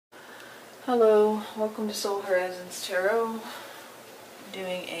Hello, welcome to Soul Horizons Tarot. I'm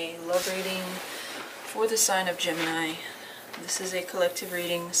doing a love reading for the sign of Gemini. This is a collective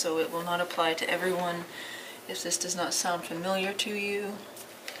reading, so it will not apply to everyone. If this does not sound familiar to you,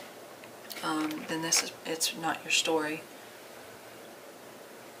 then it's not your story.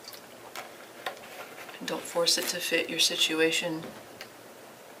 Don't force it to fit your situation.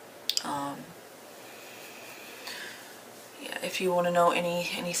 If you want to know any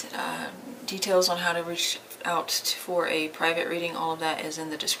details on how to reach out for a private reading, all of that is in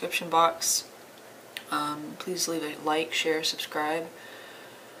the description box. Please leave a like, share, subscribe,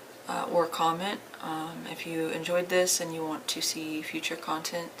 or comment if you enjoyed this and you want to see future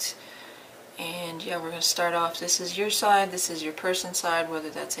content. And yeah, we're going to start off. This is your side, this is your person's side, whether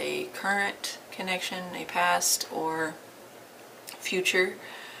that's a current connection, a past, or future.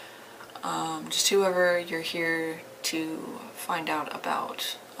 Just whoever you're here to find out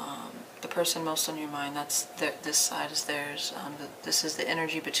about. The person most on your mind, this side is theirs. This is the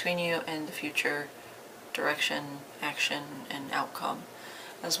energy between you and the future direction, action, and outcome,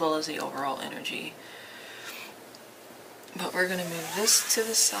 as well as the overall energy. But we're going to move this to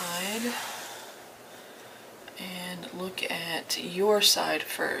the side and look at your side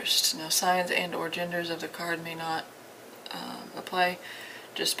first. Now, signs and or genders of the card may not apply.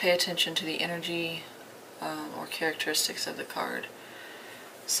 Just pay attention to the energy or characteristics of the card.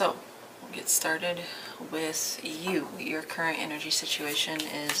 So, we'll get started with you. Your current energy situation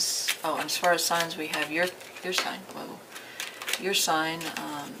is, and as far as signs, we have your sign. Whoa. Your sign,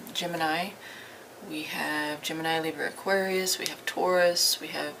 Gemini. We have Gemini, Libra, Aquarius. We have Taurus. We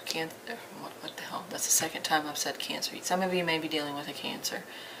have Cancer. What the hell? That's the second time I've said Cancer. Some of you may be dealing with a Cancer.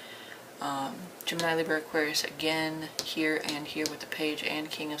 Gemini, Libra, Aquarius again, here and here with the Page and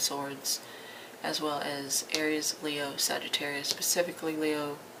King of Swords, as well as Aries, Leo, Sagittarius, specifically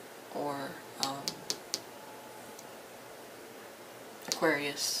Leo or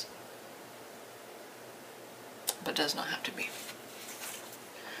Aquarius, but does not have to be.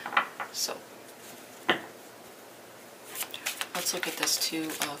 So, let's look at this Two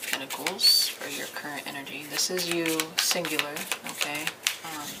of Pentacles for your current energy. This is you, singular, okay?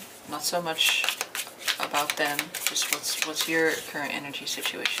 Not so much about them, just what's your current energy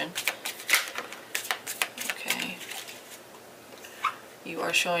situation. Okay. You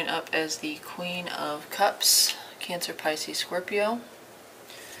are showing up as the Queen of Cups, Cancer, Pisces, Scorpio.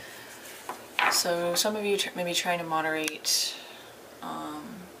 So some of you may be trying to moderate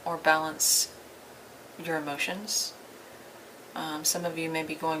or balance your emotions. Some of you may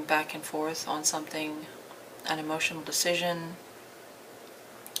be going back and forth on something, an emotional decision,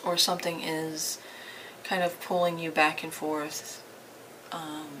 or something is kind of pulling you back and forth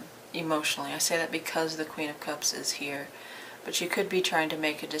emotionally. I say that because the Queen of Cups is here. But you could be trying to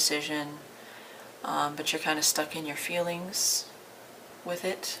make a decision, but you're kind of stuck in your feelings with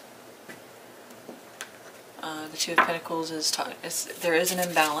it. The Two of Pentacles there is an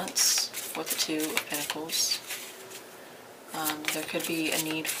imbalance with the Two of Pentacles. There could be a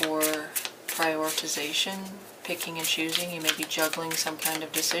need for prioritization, picking and choosing. You may be juggling some kind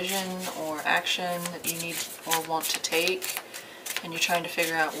of decision or action that you need or want to take, and you're trying to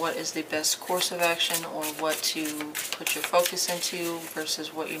figure out what is the best course of action or what to put your focus into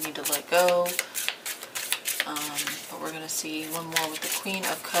versus what you need to let go. But we're going to see one more with the Queen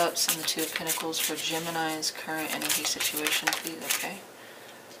of Cups and the Two of Pentacles for Gemini's current energy situation, please, okay?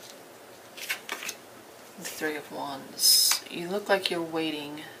 The Three of Wands. You look like you're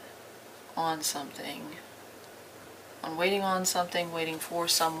waiting on something. Waiting on something, waiting for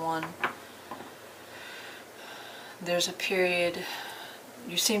someone. There's a period,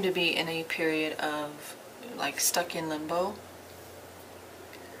 you seem to be in a period of like stuck in limbo.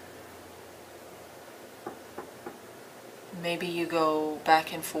 Maybe you go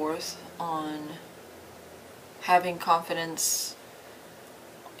back and forth on having confidence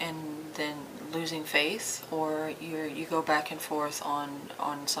and then losing faith, or you go back and forth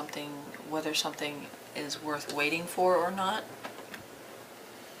on something, whether something is worth waiting for or not.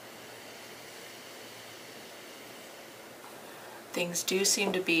 Things do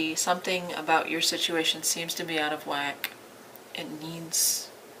seem to be, something about your situation seems to be out of whack. It needs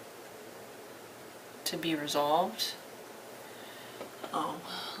to be resolved.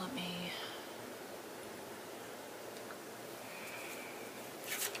 Let me...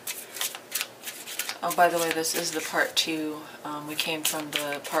 Oh, by the way, this is the part 2. We came from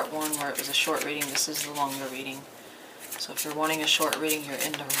the part 1 where it was a short reading. This is the longer reading. So if you're wanting a short reading, you're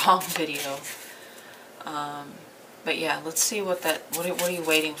in the wrong video. But yeah, let's see what are you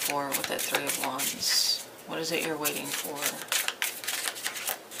waiting for with that Three of Wands? What is it you're waiting for?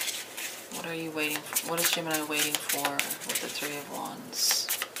 What are you waiting for? What is Gemini waiting for with the Three of Wands?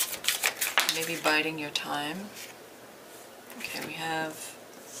 Maybe biding your time. Okay, we have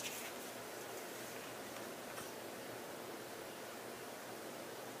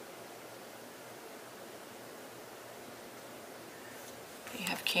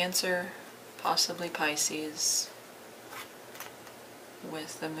Cancer, possibly Pisces,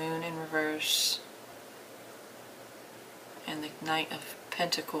 with the Moon in reverse and the Knight of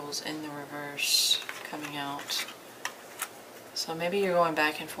Pentacles in the reverse coming out. So maybe you're going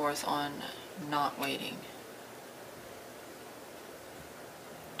back and forth on not waiting.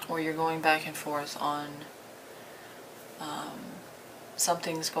 Or you're going back and forth on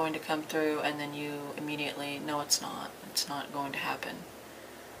something's going to come through and then you immediately, no it's not going to happen.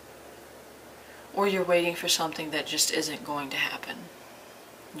 Or you're waiting for something that just isn't going to happen.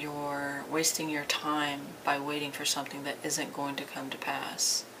 You're wasting your time by waiting for something that isn't going to come to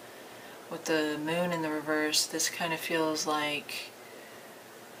pass. With the Moon in the reverse, this kind of feels like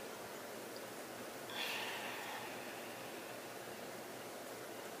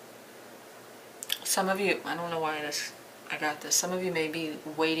some of you, I don't know why I got this, some of you may be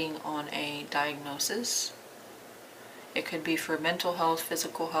waiting on a diagnosis. It could be for mental health,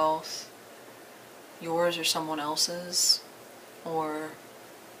 physical health, yours or someone else's, or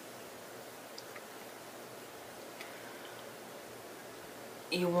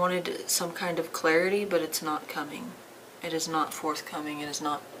you wanted some kind of clarity, but it's not coming. It is not forthcoming. It is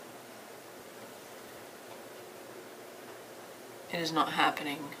not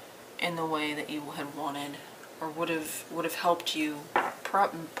happening in the way that you had wanted, or would have helped you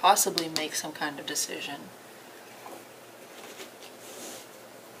possibly make some kind of decision.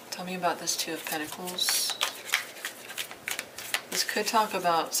 Tell me about this Two of Pentacles. This could talk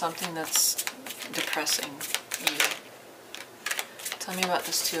about something that's depressing you. Tell me about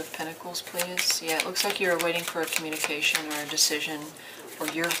this Two of Pentacles, please. Yeah, it looks like you're waiting for a communication or a decision, or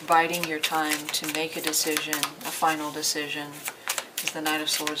you're biding your time to make a decision, a final decision, because the Knight of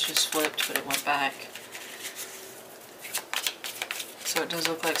Swords just flipped, but it went back. So it does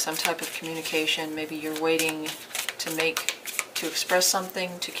look like some type of communication. Maybe you're waiting to express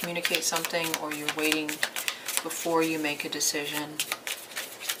something, to communicate something, or you're waiting before you make a decision.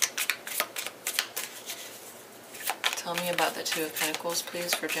 Tell me about the Two of Pentacles,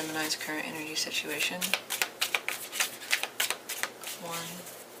 please, for Gemini's current energy situation. 1,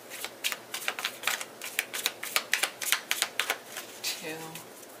 2,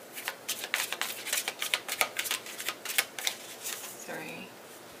 3.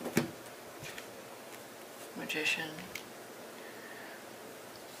 Magician.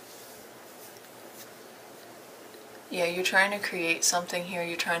 Yeah, you're trying to create something here,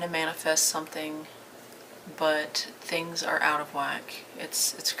 you're trying to manifest something, but things are out of whack.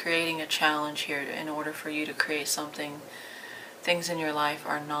 It's creating a challenge here in order for you to create something. Things in your life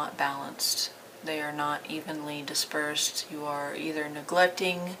are not balanced. They are not evenly dispersed. You are either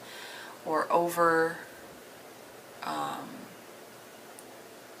neglecting or over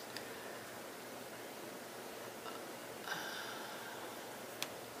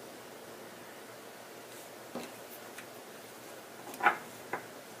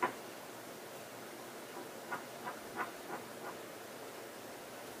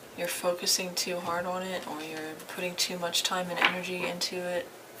you're focusing too hard on it, or you're putting too much time and energy into it.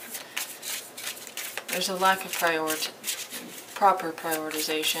 There's a lack of proper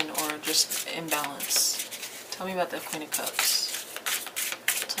prioritization, or just imbalance. Tell me about the Queen of Cups.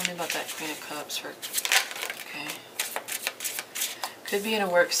 Tell me about that Queen of Cups. Okay. Could be in a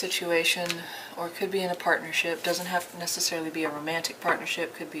work situation, or could be in a partnership. Doesn't have to necessarily be a romantic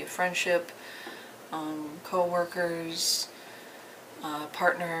partnership. Could be a friendship, co-workers, a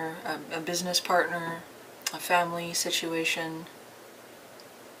partner, a business partner, a family situation.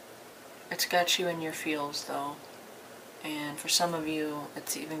 It's got you in your feels though, and for some of you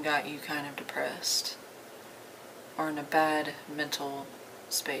it's even got you kind of depressed or in a bad mental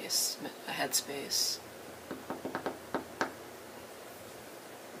space, a headspace.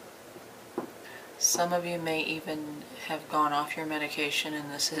 Some of you may even have gone off your medication,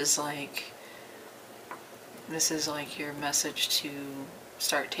 and this is like your message to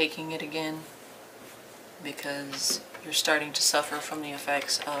start taking it again, because you're starting to suffer from the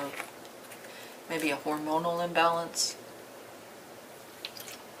effects of maybe a hormonal imbalance.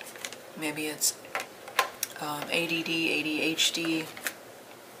 Maybe it's ADD, ADHD.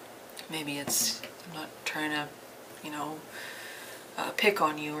 Maybe it's, I'm not trying to, pick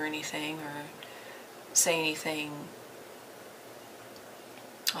on you or anything, or say anything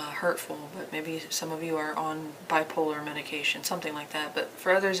hurtful, but maybe some of you are on bipolar medication, something like that. But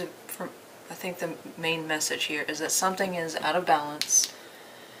for others, I think the main message here is that something is out of balance.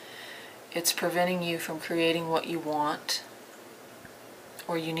 It's preventing you from creating what you want,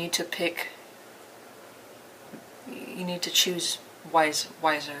 or you need to pick, you need to choose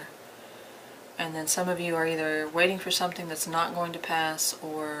wiser. And then some of you are either waiting for something that's not going to pass,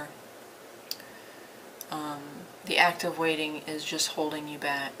 or the act of waiting is just holding you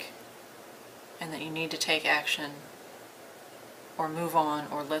back, and that you need to take action or move on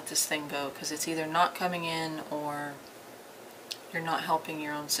or let this thing go, because it's either not coming in or you're not helping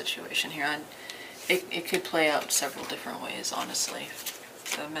your own situation here. It could play out several different ways, honestly.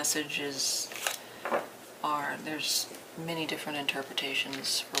 The messages there's many different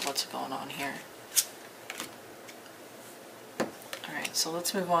interpretations for what's going on here. Alright, so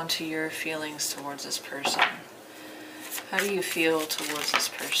let's move on to your feelings towards this person. How do you feel towards this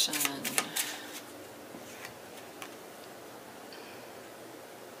person?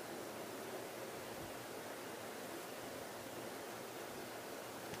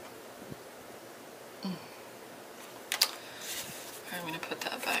 I'm going to put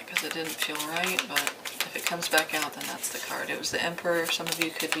that back because it didn't feel right, but if it comes back out, then that's the card. It was the Emperor. Some of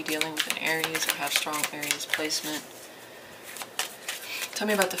you could be dealing with an Aries or have strong Aries placement. Tell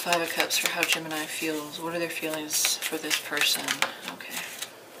me about the Five of Cups for how Gemini feels. What are their feelings for this person? Okay.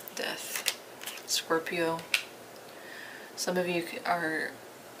 Death. Scorpio. Some of you are...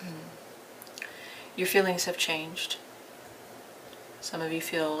 your feelings have changed. Some of you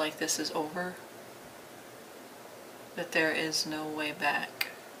feel like this is over. That there is no way back.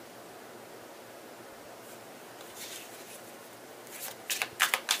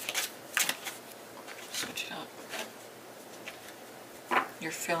 Switch it up.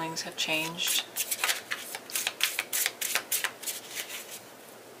 Your feelings have changed.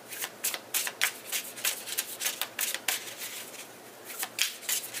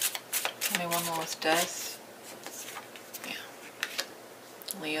 Anyone more with death?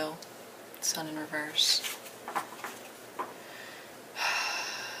 Yeah. Leo. Sun in reverse.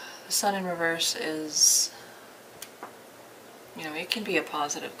 The Sun in reverse is, you know, it can be a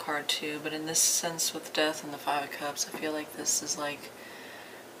positive card too, but in this sense with death and the Five of Cups, I feel like this is like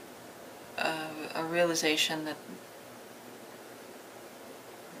a realization that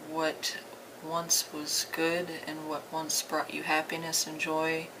what once was good and what once brought you happiness and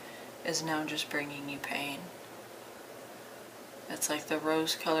joy is now just bringing you pain. It's like the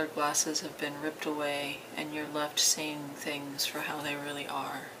rose-colored glasses have been ripped away and you're left seeing things for how they really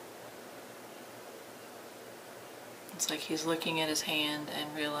are. It's like he's looking at his hand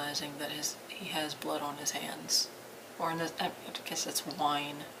and realizing that he has blood on his hands. Or in this, I guess it's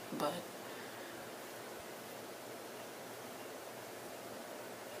wine, but...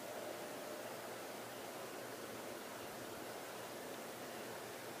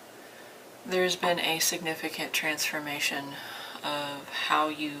 there's been a significant transformation of how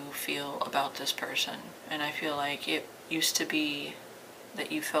you feel about this person. And I feel like it used to be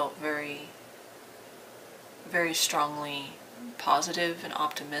that you felt very, very strongly positive and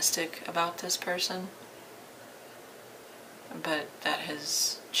optimistic about this person. But that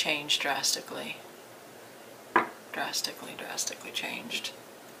has changed drastically. Drastically changed.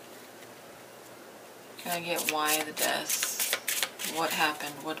 Can I get why the death? What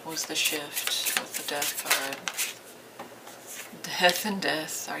happened? What was the shift with the death card? Death and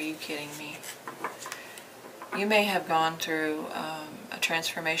death. Are you kidding me? You may have gone through a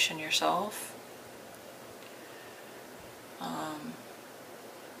transformation yourself.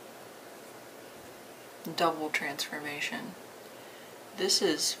 Double transformation. This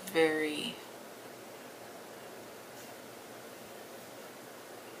is very...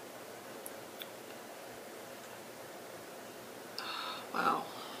 wow.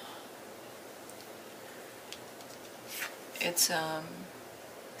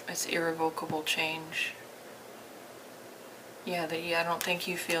 It's irrevocable change. Yeah, I don't think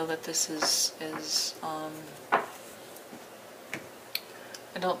you feel that this is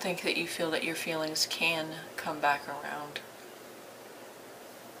I don't think that you feel that your feelings can come back around.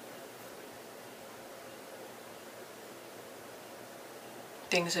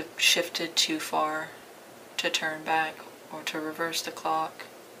 Things have shifted too far to turn back or to reverse the clock.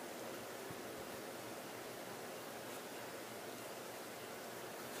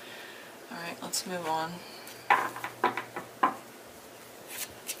 Alright, let's move on.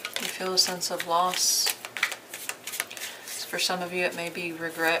 You feel a sense of loss. For some of you it may be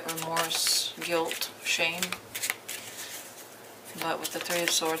regret, remorse, guilt, shame. But with the Three of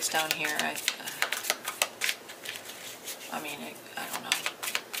Swords down here, I don't know.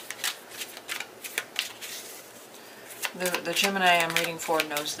 The Gemini I'm reading for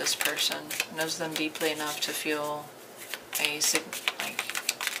knows this person, knows them deeply enough to feel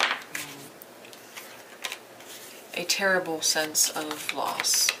a terrible sense of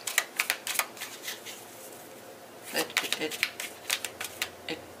loss. It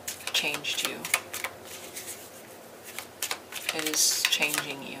changed you. It is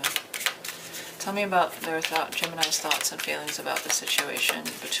changing you. Tell me about Gemini's thoughts and feelings about the situation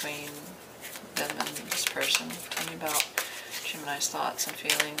between them and this person. Tell me about Gemini's thoughts and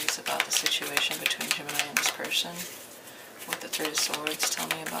feelings about the situation between Gemini and this person. With the Three of Swords, tell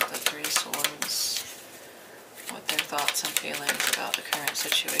me about the Three of Swords. What their thoughts and feelings about the current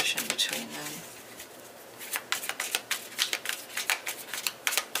situation between them.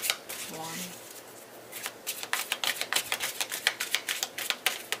 1,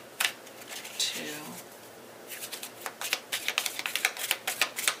 2,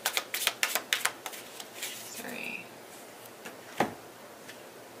 3.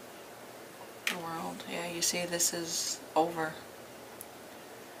 The World. Yeah, you see, this is over.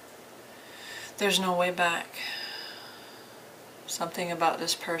 There's no way back. Something about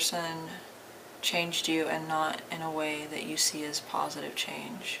this person changed you, and not in a way that you see as positive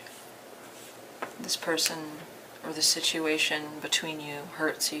change. This person or the situation between you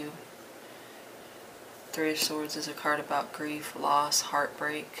hurts you. Three of Swords is a card about grief, loss,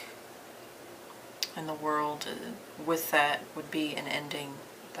 heartbreak. And the World, with that, would be an ending.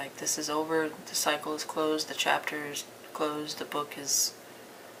 Like, this is over, the cycle is closed, the chapter is closed, the book is...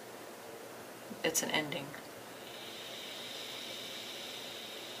 it's an ending.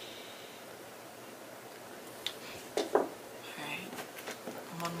 Alright,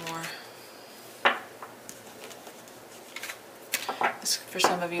 one more. For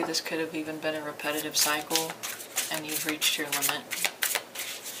some of you, this could have even been a repetitive cycle, and you've reached your limit.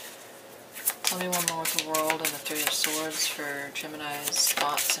 Tell me one more with the World and the Three of Swords for Gemini's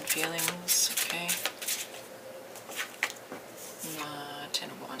thoughts and feelings, okay? 10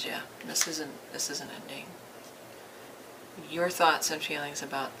 of Wands, yeah. This isn't ending. Your thoughts and feelings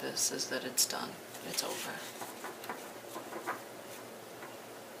about this is that it's done. It's over.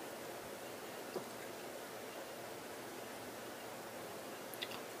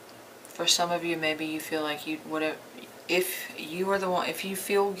 For some of you, maybe you feel like if you are the one, if you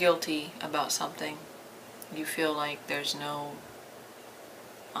feel guilty about something, you feel like there's no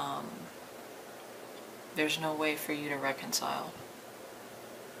way for you to reconcile.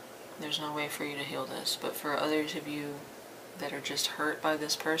 There's no way for you to heal this. But for others of you that are just hurt by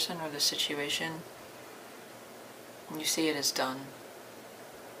this person or the situation, you see it as done.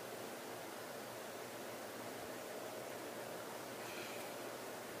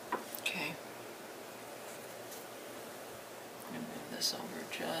 Okay. I'm going to move this over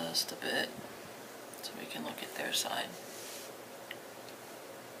just a bit so we can look at their side.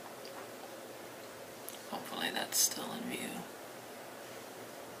 Hopefully that's still in view.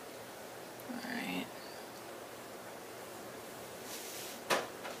 Alright.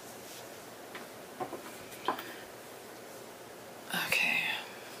 Okay,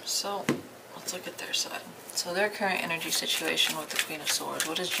 so let's look at their side. So their current energy situation with the Queen of Swords.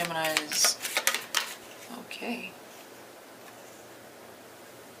 What is Gemini's? Okay.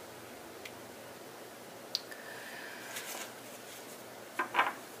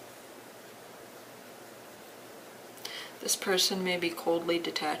 This person may be coldly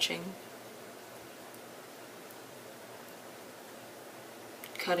detaching,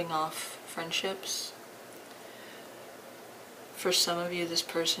 cutting off friendships. For some of you, this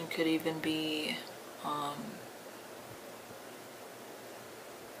person could even be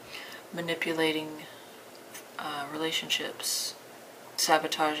manipulating relationships,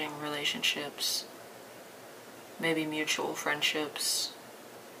 sabotaging relationships, maybe mutual friendships,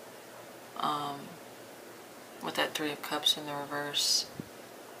 with that Three of Cups in the reverse.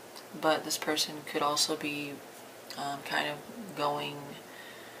 But this person could also be kind of going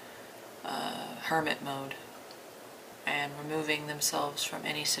hermit mode and removing themselves from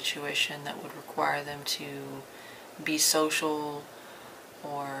any situation that would require them to be social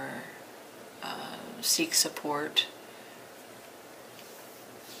or seek support.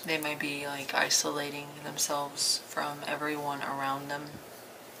 They may be like isolating themselves from everyone around them.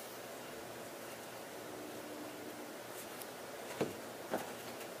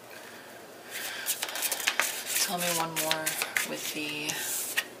 Tell me one more with the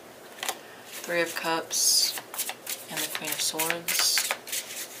Three of Cups and the Queen of Swords.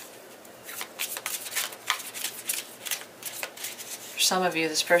 For some of you,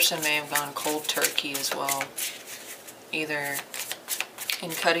 this person may have gone cold turkey as well. Either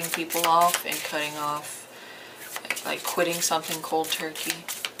in cutting people off, in cutting off like quitting something cold turkey.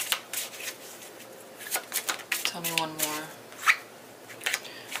 Tell me one more.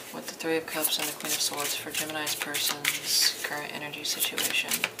 With the Three of Cups and the Queen of Swords for Gemini's person's current energy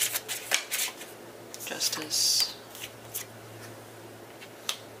situation. Justice.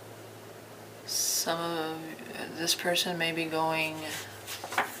 Some of this person may be going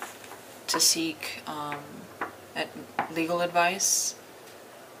to seek legal advice,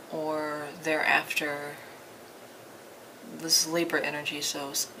 or they're after. This is Libra energy,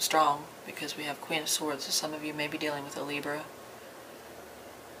 so strong, because we have Queen of Swords, so some of you may be dealing with a Libra.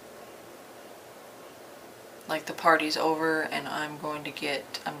 Like the party's over and I'm going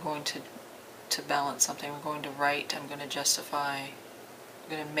to balance something, I'm going to write, I'm going to justify, I'm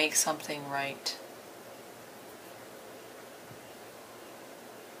going to make something right.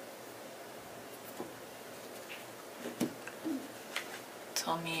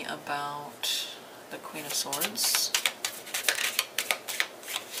 Tell me about the Queen of Swords.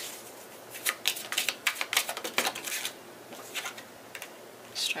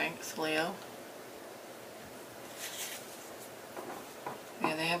 Strength, Leo.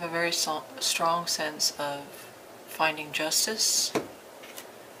 Yeah, they have a very strong sense of finding justice.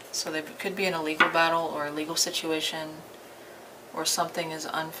 So they could be in a legal battle or a legal situation, or something is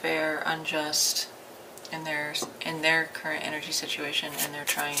unfair, unjust in their current energy situation, and they're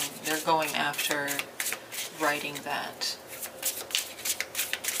going after righting that,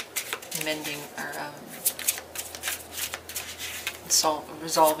 mending, or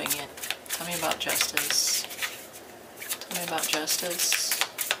resolving it. Tell me about justice. Tell me about justice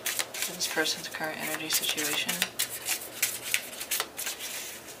for this person's current energy situation.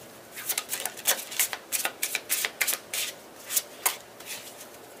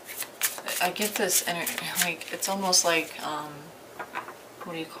 I get this energy, like, it's almost like,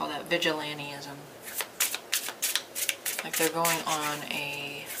 what do you call that? Vigilantism. Like they're going on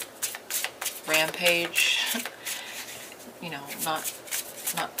a rampage. You know, not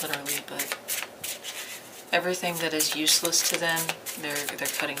literally, but everything that is useless to them, they're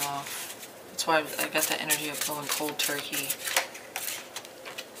cutting off. That's why I got that energy of going cold turkey.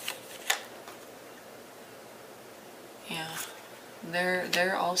 Yeah.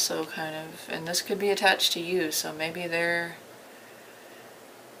 They're also kind of, and this could be attached to you, so maybe they're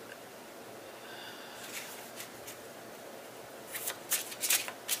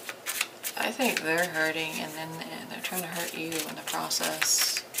I think they're hurting, and they're trying to hurt you in the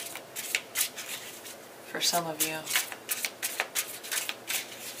process. For some of you.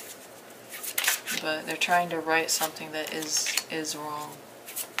 But they're trying to right something that is wrong.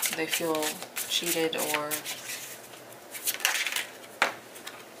 They feel cheated or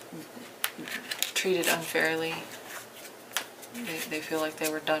treated unfairly. They feel like they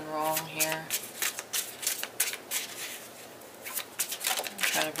were done wrong here.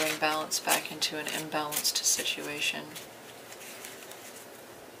 Trying to bring balance back into an imbalanced situation.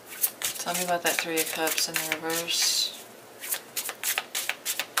 Tell me about that Three of Cups in the reverse.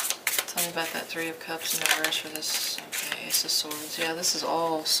 Tell me about that Three of Cups in the reverse for this. Okay, Ace of Swords. Yeah, this is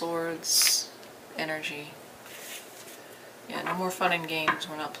all swords energy. Yeah, no more fun and games.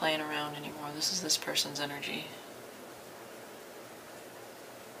 We're not playing around anymore. This is this person's energy.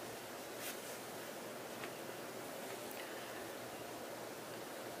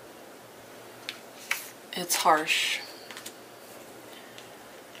 It's harsh.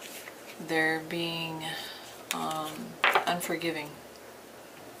 They're being unforgiving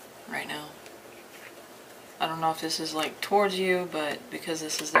right now. I don't know if this is like towards you, but because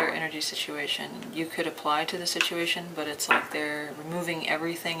this is their energy situation, you could apply to the situation, but it's like they're removing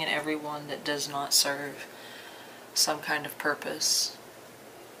everything and everyone that does not serve some kind of purpose.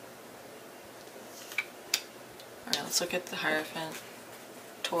 Alright, let's look at the Hierophant,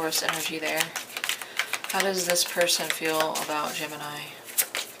 Taurus energy there. How does this person feel about Gemini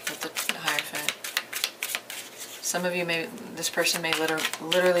with the Hierophant? Some of you this person may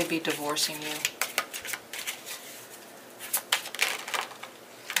literally be divorcing you.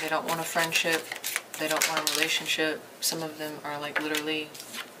 They don't want a friendship. They don't want a relationship. Some of them are like literally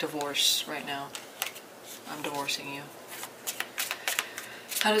divorce right now. I'm divorcing you.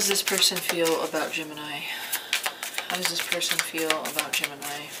 How does this person feel about Gemini? How does this person feel about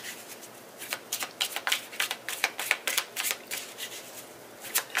Gemini?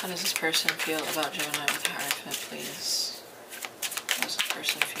 How does this person feel about Gemini with Hierophant, please? How does this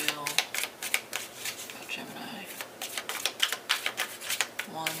person feel about Gemini?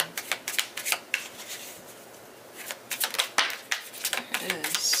 1. There it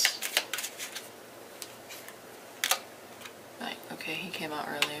is. Right, okay, he came out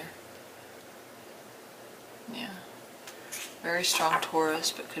earlier. Yeah. very strong Taurus,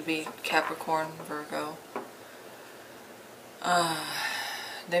 but could be Capricorn, Virgo.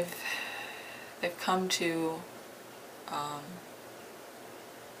 They've come to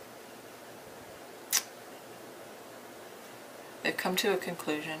they've come to a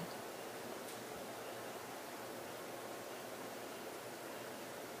conclusion.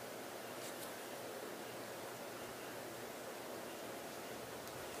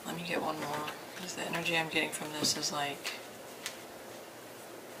 Let me get one more, because the energy I'm getting from this is like...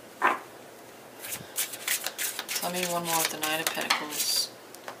 Tell me one more with the Knight of Pentacles.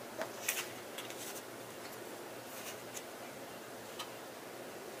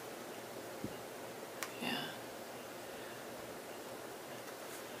 Yeah.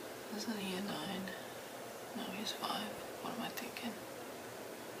 Isn't he a 9? No, he's 5. What am I thinking?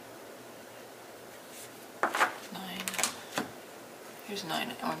 9. Here's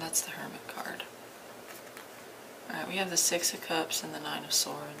 9. Oh, that's the Hermit card. Alright, we have the 6 of Cups and the 9 of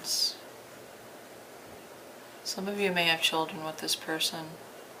Swords. Some of you may have children with this person.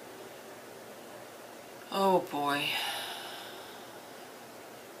 Oh boy.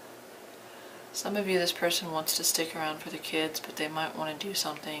 Some of you, this person wants to stick around for the kids, but they might want to do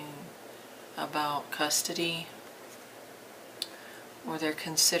something about custody, or they're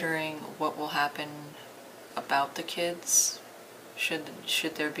considering what will happen about the kids should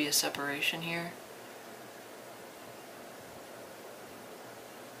there be a separation here.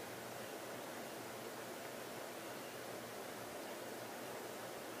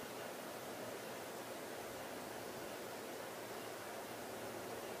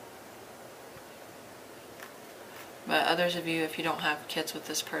 But others of you, if you don't have kids with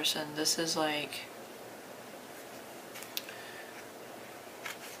this person, this is like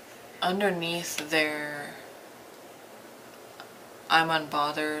underneath their I'm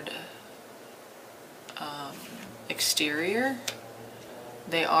unbothered exterior,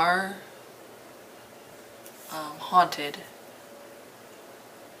 they are haunted,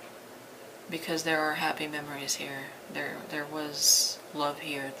 because there are happy memories here. There was love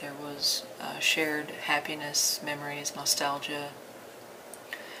here. There was shared happiness, memories, nostalgia.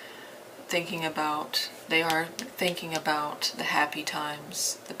 They are thinking about the happy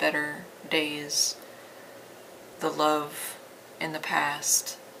times, the better days, the love in the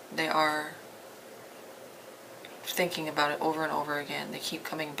past. They are thinking about it over and over again. They keep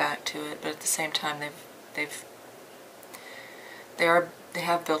coming back to it, but at the same time they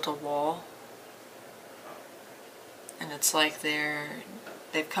have built a wall. And it's like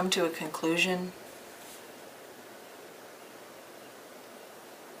they've come to a conclusion.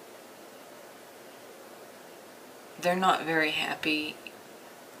 They're not very happy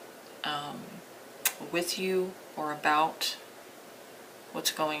with you or about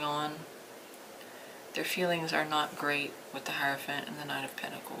what's going on. Their feelings are not great with the Hierophant and the Knight of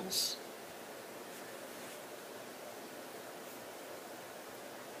Pentacles.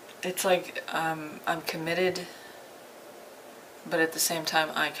 It's like I'm committed, but at the same time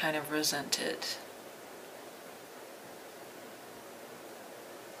I kind of resent it.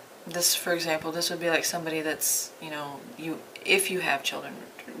 This, for example, this would be like somebody that's, if you have children,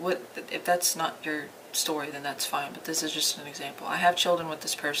 if that's not your story, then that's fine, but this is just an example. I have children with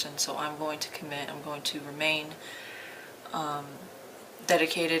this person, so I'm going to commit, I'm going to remain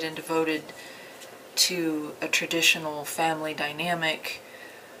dedicated and devoted to a traditional family dynamic,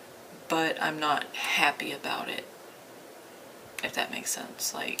 but I'm not happy about it, if that makes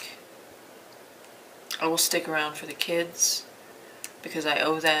sense. Like, I will stick around for the kids, because I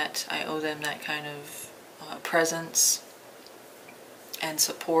owe them that kind of presence and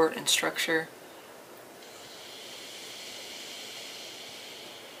support and structure.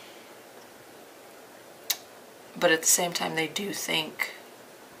 But at the same time, they do think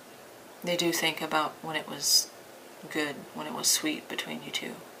about when it was good, when it was sweet between you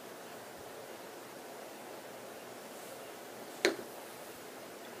two.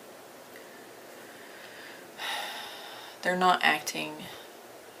 They're not acting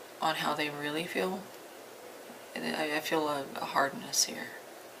on how they really feel. I feel a hardness here.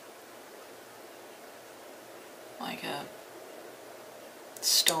 Like a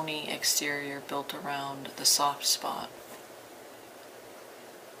stony exterior built around the soft spot.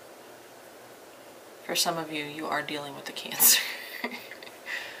 For some of you, you are dealing with a Cancer.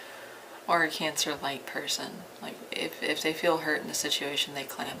 Or a Cancer-like person. Like, if they feel hurt in the situation, they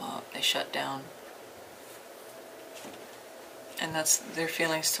clam up, they shut down. And that's, their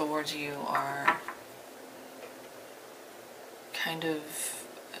feelings towards you are kind of,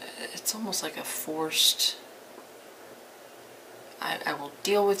 it's almost like a forced I will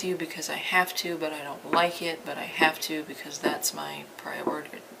deal with you because I have to, but I don't like it, but I have to because that's my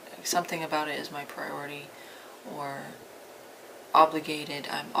priority. Something about it is my priority. Or obligated,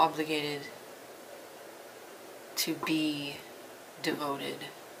 I'm obligated to be devoted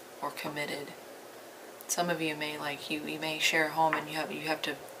or committed. Some of you may, like, you may share a home and you have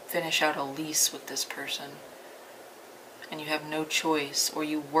to finish out a lease with this person, and you have no choice, or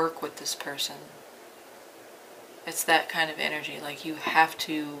you work with this person. It's that kind of energy, like you have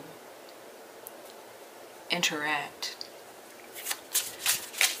to interact.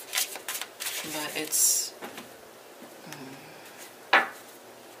 But it's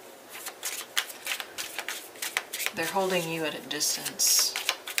they're holding you at a distance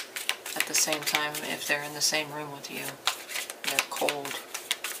at the same time. If they're in the same room with you, they're cold.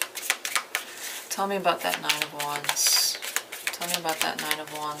 Tell me about that Nine of Wands. Tell me about that Nine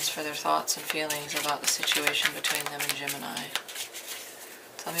of Wands for their thoughts and feelings about the situation between them and Gemini.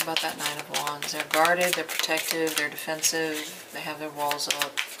 Tell me about that Nine of Wands. They're guarded, they're protective, they're defensive, they have their walls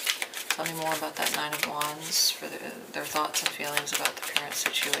up. Tell me more about that Nine of Wands for their thoughts and feelings about the current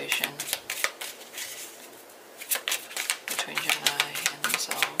situation between Gemini and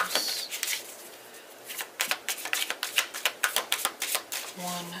themselves.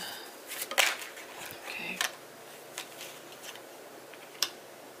 One. Okay.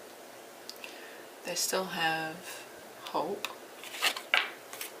 They still have hope.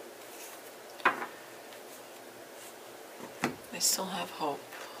 They still have hope.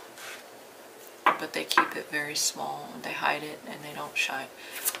 But they keep it very small. They hide it and they don't shine.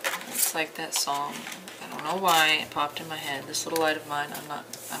 It's like that song. I don't know why it popped in my head. This little light of mine, I'm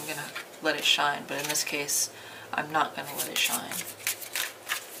gonna let it shine. But in this case, I'm not gonna let it shine.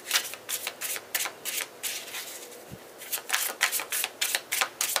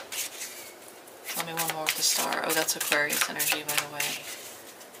 Tell me one more with the star. Oh, that's Aquarius energy, by the way.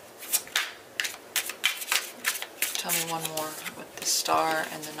 Tell me one more with the star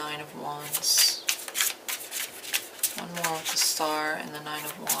and the Nine of Wands. One more with the star and the Nine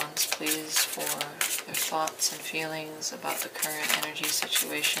of Wands, please, for their thoughts and feelings about the current energy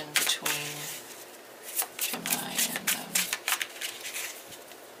situation between Gemini and them.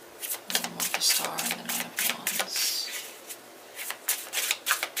 One more with the star and the Nine of Wands.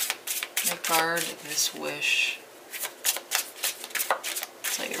 They guard this wish.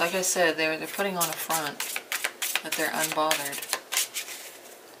 It's like I said, they're putting on a front that they're unbothered.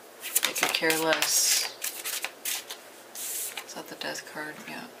 They could care less. Is that the Death card?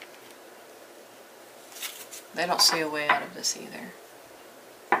 Yeah. They don't see a way out of this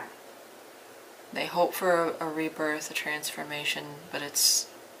either. They hope for a rebirth, a transformation, but it's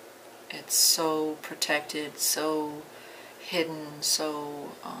so protected, so hidden,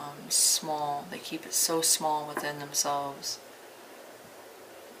 so small. They keep it so small within themselves.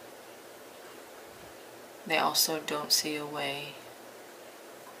 They also don't see a way.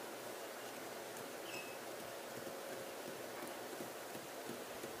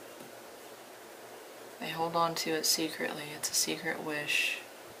 They hold on to it secretly. It's a secret wish.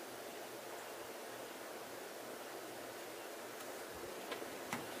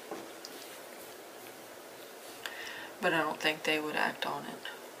 But I don't think they would act on it.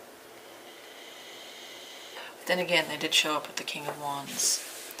 But then again, they did show up with the King of Wands.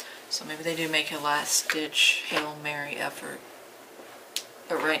 So maybe they do make a last-ditch Hail Mary effort.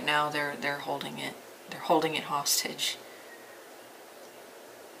 But right now they're holding it. They're holding it hostage.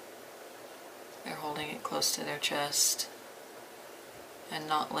 They're holding it close to their chest and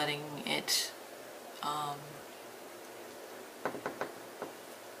not letting it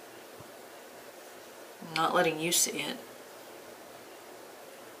not letting you see it.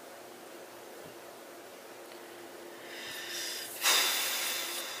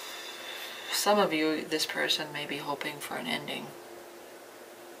 Some of you, this person may be hoping for an ending.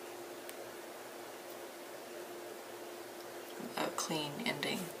 A clean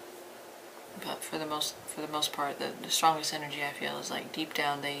ending. But for the most part, the strongest energy I feel is like deep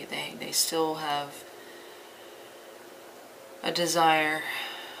down they still have a desire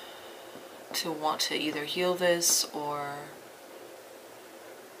to want to either heal this or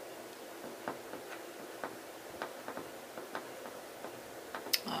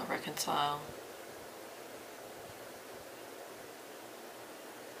reconcile.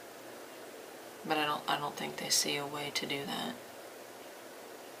 But I don't think they see a way to do that.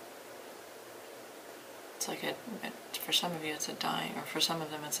 It's like for some of you it's a dying, or for some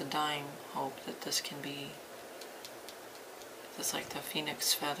of them it's a dying hope that this can be, it's like the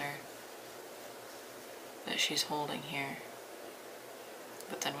phoenix feather that she's holding here.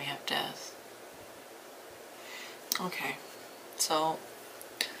 But then we have death. Okay, So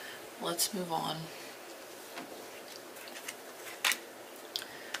let's move on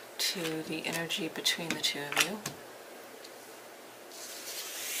to the energy between the two of you.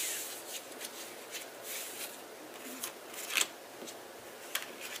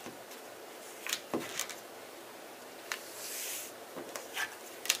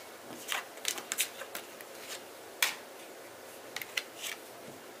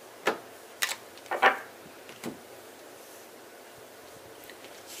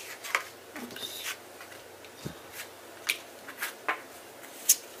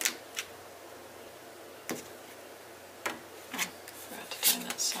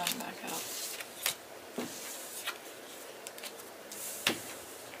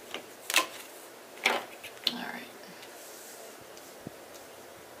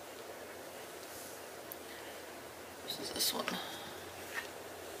 This one.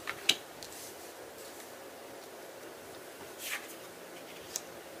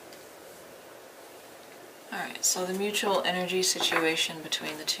 Alright, so the mutual energy situation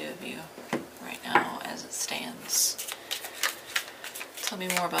between the two of you right now as it stands. Tell me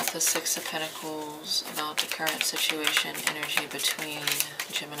more about the Six of Pentacles, about the current situation, energy between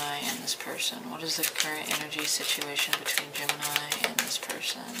Gemini and this person. What is the current energy situation between Gemini and this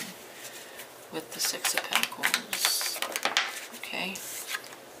person with the Six of Pentacles? Okay.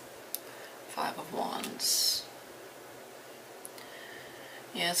 Five of Wands.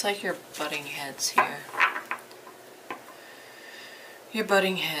 Yeah, it's like you're butting heads here. You're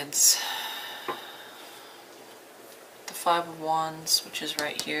butting heads. The Five of Wands, which is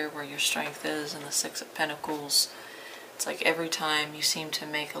right here where your strength is, and the Six of Pentacles. It's like every time you seem to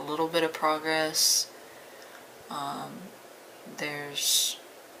make a little bit of progress, there's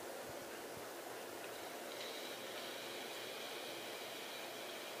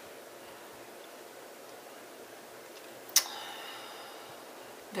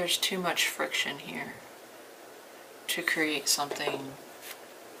too much friction here to create something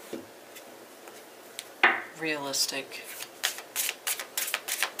realistic.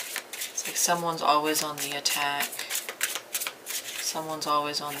 It's like someone's always on the attack, someone's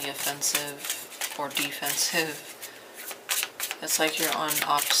always on the offensive or defensive. It's like you're on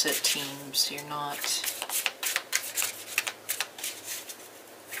opposite teams. You're not...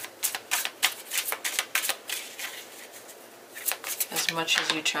 As much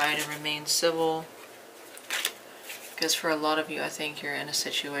as you try to remain civil, because for a lot of you, I think you're in a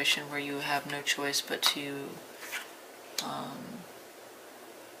situation where you have no choice but to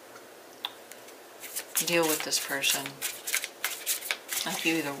deal with this person. Like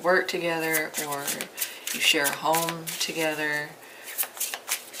you either work together or you share a home together.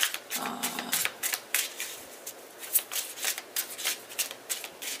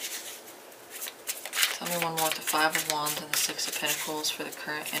 Tell me one more with the Five of Wands and the Six of Pentacles for the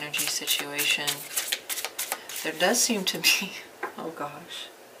current energy situation. There does seem to be, oh gosh,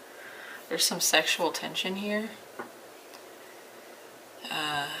 there's some sexual tension here.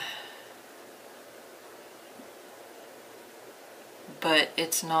 But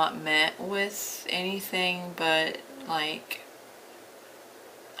it's not met with anything but like,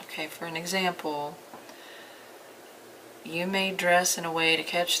 okay, for an example, you may dress in a way to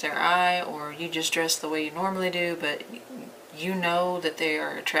catch their eye, or you just dress the way you normally do, but you know that they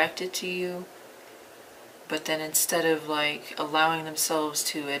are attracted to you. But then instead of like allowing themselves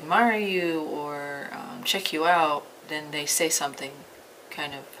to admire you or check you out, then they say something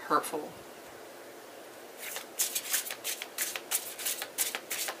kind of hurtful.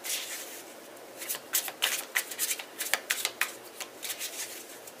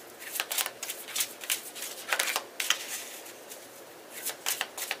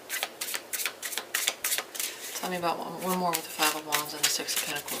 Tell me about one more with the Five of Wands and the Six of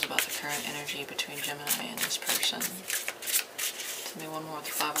Pentacles about the current energy between Gemini and this person. Tell me one more with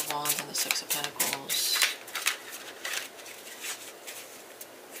the Five of Wands and the Six of Pentacles.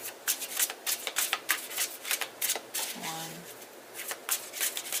 One,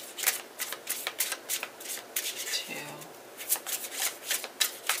 two,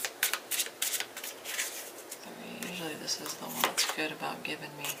 three. Usually this is the one that's good about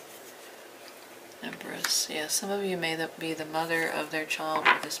giving me Empress. Yeah, some of you may be the mother of their child,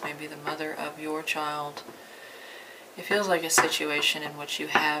 or this may be the mother of your child. It feels like a situation in which you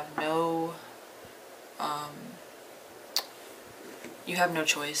have no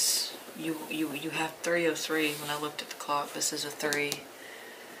choice. You have 303. When I looked at the clock, this is a 3.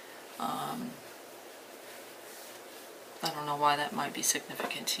 I don't know why that might be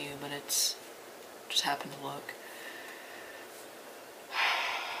significant to you, but it's just happened to look.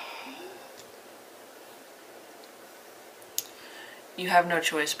 you have no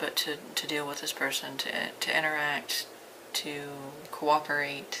choice but to deal with this person, to interact, to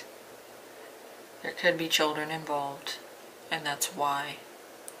cooperate. There could be children involved, and that's why.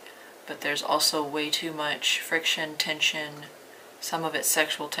 But there's also way too much friction, tension, some of it's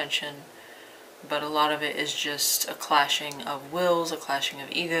sexual tension, but a lot of it is just a clashing of wills, a clashing of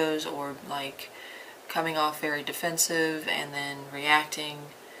egos, or like coming off very defensive and then reacting,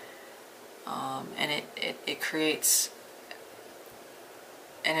 and it creates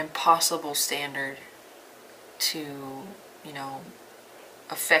an impossible standard to, you know,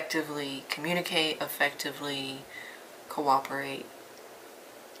 effectively communicate, effectively cooperate,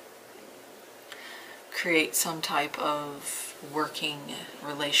 create some type of working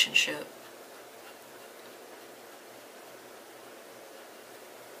relationship.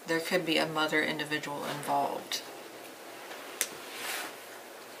 There could be a mother individual involved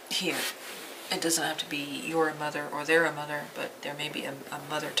here. It doesn't have to be you're a mother or they're a mother, but there may be a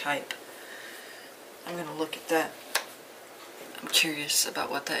mother type. I'm going to look at that. I'm curious about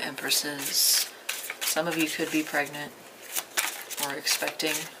what that Empress is. Some of you could be pregnant or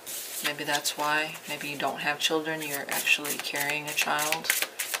expecting. Maybe that's why. Maybe you don't have children, you're actually carrying a child,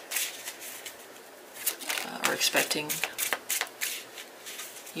 or expecting.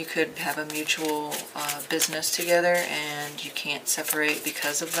 You could have a mutual business together and you can't separate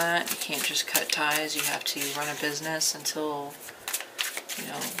because of that. You can't just cut ties. You have to run a business until, you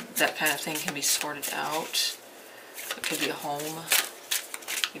know, that kind of thing can be sorted out. It could be a home.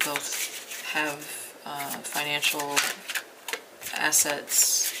 You both have financial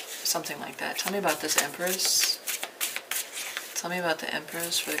assets, something like that. Tell me about this Empress. Tell me about the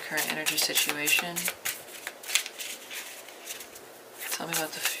Empress for the current energy situation. Tell me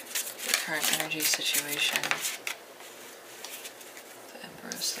about the current energy situation. The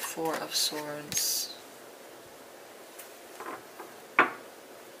Empress, the Four of Swords.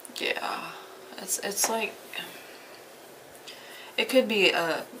 Yeah, it's like, it could be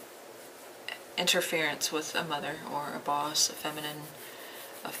a interference with a mother or a boss, a feminine,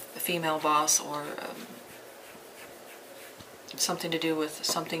 a female boss, or something to do with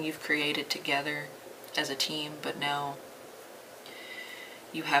something you've created together as a team, but now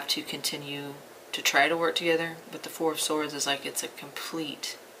you have to continue to try to work together. But the Four of Swords is like, it's a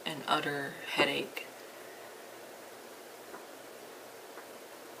complete and utter headache.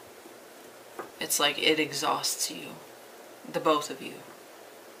 It's like it exhausts you, the both of you,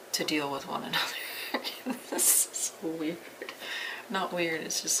 to deal with one another. This is so weird. Not weird,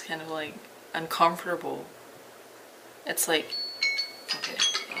 it's just kind of like uncomfortable. It's like, okay,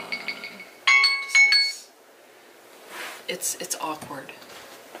 it's awkward.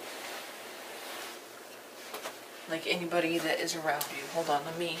 Like anybody that is around you. Hold on,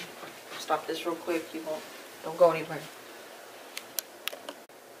 let me stop this real quick. Don't go anywhere.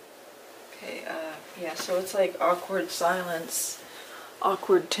 Okay, yeah, so it's like awkward silence,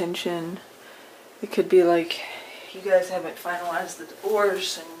 awkward tension. It could be like you guys haven't finalized the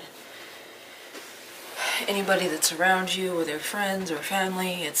divorce, and anybody that's around you, or their friends or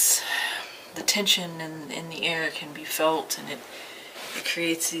family, it's the tension in the air can be felt, and it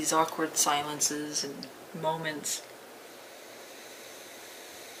creates these awkward silences and moments.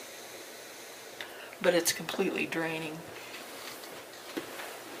 But it's completely draining.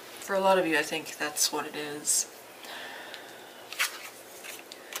 For a lot of you, I think that's what it is.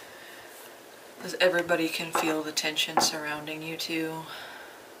 Because everybody can feel the tension surrounding you two.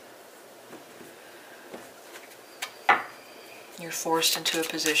 You're forced into a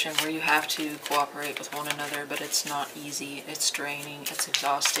position where you have to cooperate with one another, but it's not easy, it's draining, it's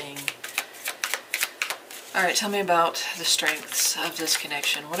exhausting. Alright, tell me about the strengths of this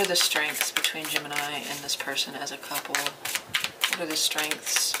connection. What are the strengths between Gemini and this person as a couple? What are the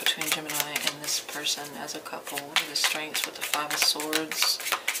strengths between Gemini and this person as a couple? What are the strengths with the Five of Swords?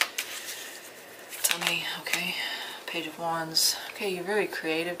 Tell me, okay. Page of Wands. Okay, you're very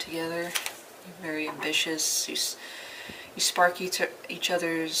creative together. You're very ambitious. You spark each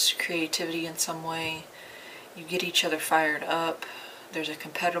other's creativity in some way. You get each other fired up. There's a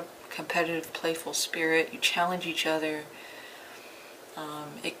competitive, playful spirit. You challenge each other.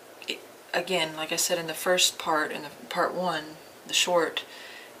 Again, like I said in the first part, in the part one, the short,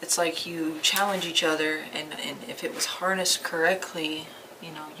 it's like you challenge each other, and if it was harnessed correctly,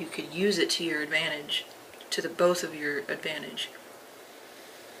 you know, you could use it to your advantage, to the both of your advantage.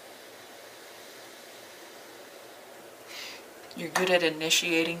 You're good at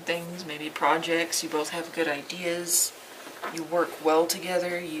initiating things, maybe projects. You both have good ideas. You work well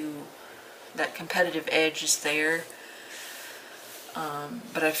together. That competitive edge is there.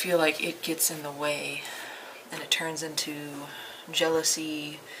 But I feel like it gets in the way, and it turns into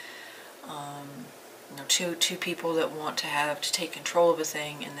jealousy, you know, two people that want to take control of a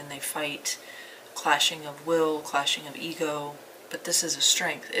thing, and then they fight, clashing of will, clashing of ego. But this is a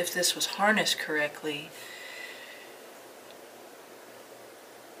strength. If this was harnessed correctly,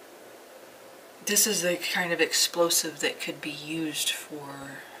 this is the kind of explosive that could be used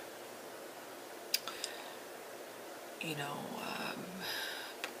for, you know,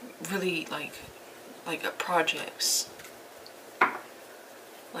 really like projects.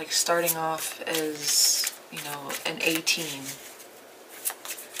 Like starting off as, you know, an A team,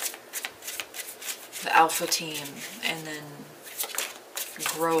 the alpha team, and then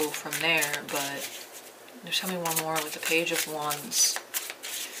grow from there. But tell me one more with the Page of Wands.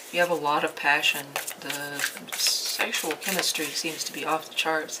 You have a lot of passion. The sexual chemistry seems to be off the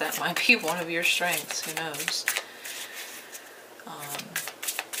charts. That might be one of your strengths, who knows.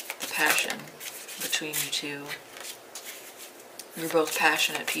 The passion between you two. You're both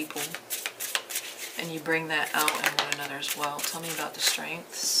passionate people, and you bring that out in one another as well. Tell me about the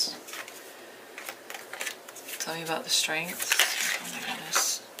strengths. Tell me about the strengths. Oh my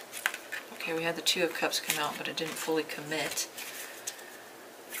goodness. Okay, we had the Two of Cups come out, but it didn't fully commit.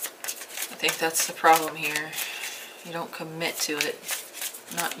 I think that's the problem here. You don't commit to it.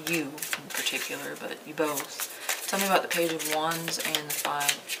 Not you in particular, but you both. Tell me about the Page of Wands and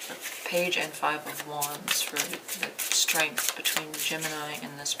the Page and Five of Wands for the strength between Gemini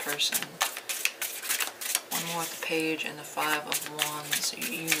and this person. One more with the Page and the Five of Wands.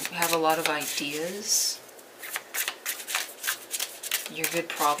 You have a lot of ideas. You're good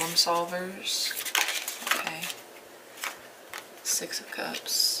problem solvers. Okay. Six of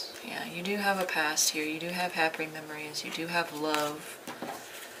Cups. Yeah, you do have a past here. You do have happy memories. You do have love.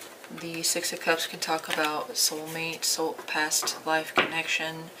 The Six of Cups can talk about soulmate, past life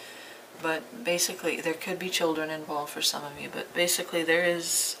connection, but basically there could be children involved for some of you, but basically there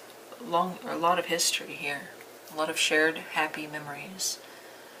is a lot of history here, a lot of shared happy memories.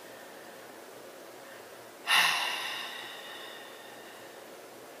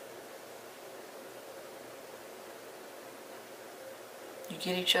 You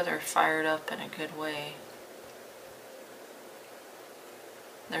get each other fired up in a good way.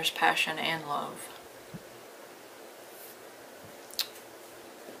 There's passion and love.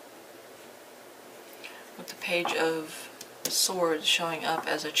 With the Page of Swords showing up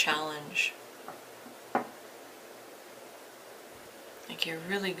as a challenge. Like you're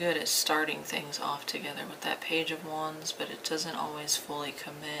really good at starting things off together with that Page of Wands, but it doesn't always fully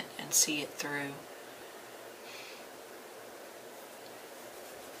commit and see it through.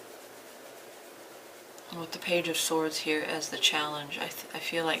 With the Page of Swords here as the challenge, I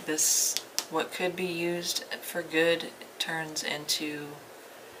feel like this, what could be used for good, turns into,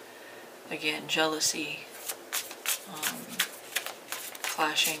 again, jealousy,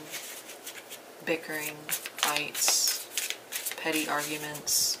 clashing, bickering, fights, petty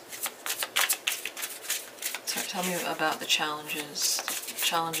arguments. Tell me about the challenges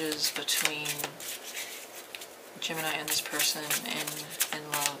between Gemini and this person in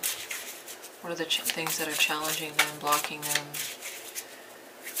love. What are the things that are challenging them, blocking them?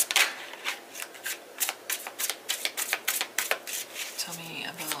 Tell me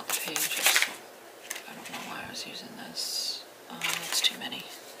about the Page of... I don't know why I was using this. It's too many.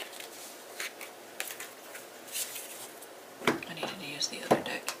 I needed to use the other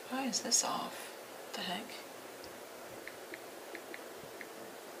deck. Why is this off? What the heck?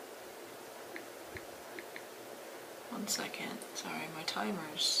 One second. Sorry, my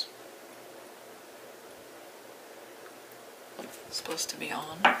timer's supposed to be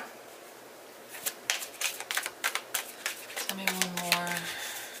on. Tell me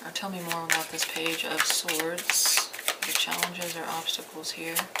tell me more about this Page of Swords. The challenges or obstacles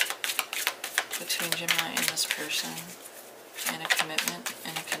here between Gemini and this person, and a commitment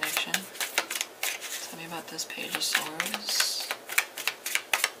and a connection. Tell me about this Page of Swords.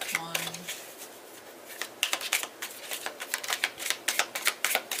 1,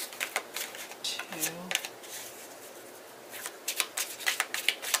 2,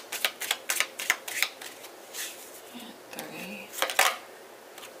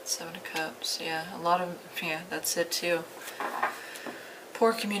 Seven of Cups, yeah, that's it too.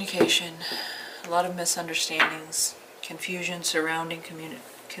 Poor communication, a lot of misunderstandings, confusion surrounding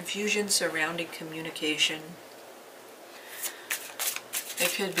communication.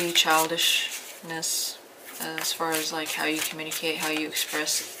 It could be childishness as far as like how you communicate, how you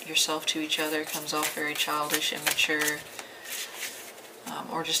express yourself to each other comes off very childish, immature,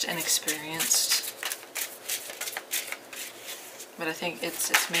 or just inexperienced. But I think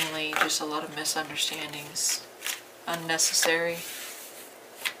it's mainly just a lot of misunderstandings unnecessary.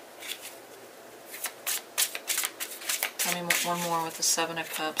 Tell me one more with the Seven of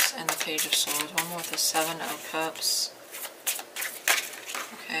Cups and the Page of Swords. One more with the Seven of Cups.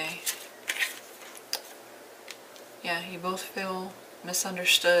 Okay. Yeah, you both feel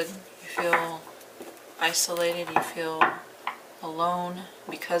misunderstood. You feel isolated. You feel alone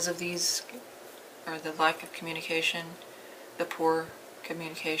because of these, or the lack of communication, the poor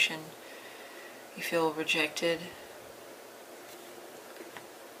communication. You feel rejected,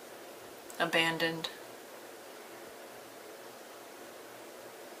 abandoned.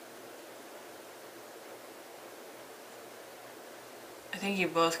 I think you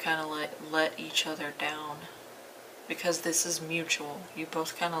both kind of let each other down, because this is mutual. You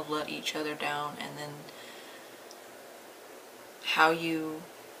both kind of let each other down, and then how you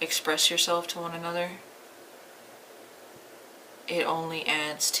express yourself to one another, it only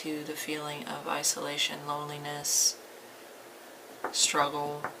adds to the feeling of isolation, loneliness,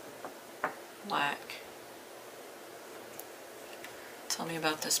 struggle, lack. Tell me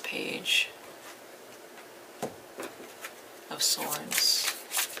about this Page of Swords.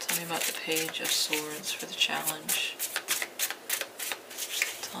 Tell me about the Page of Swords for the challenge.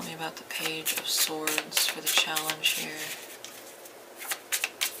 Tell me about the Page of Swords for the challenge here.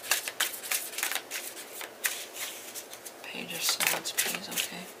 Page of Swords, please,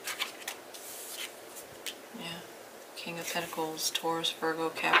 okay. Yeah. King of Pentacles, Taurus, Virgo,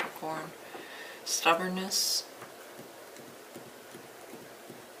 Capricorn. Stubbornness.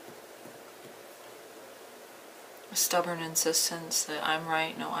 A stubborn insistence that I'm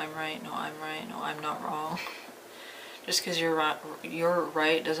right, no I'm right, no I'm right, no I'm not wrong. Just because you're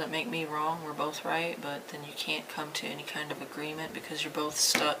right doesn't make me wrong. We're both right, but then you can't come to any kind of agreement because you're both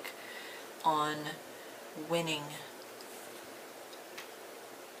stuck on winning.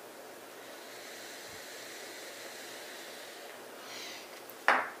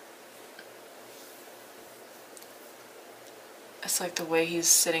 It's like the way he's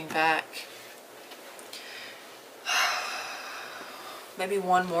sitting back. Maybe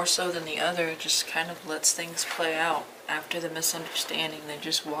one more so than the other, just kind of lets things play out. After the misunderstanding, they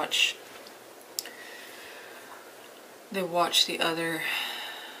just watch. They watch the other.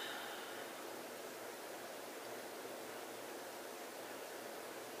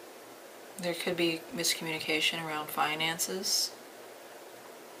 There could be miscommunication around finances,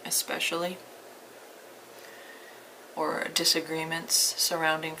 especially. Or disagreements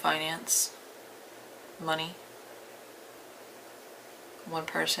surrounding finance, money. One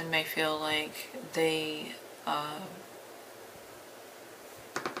person may feel like they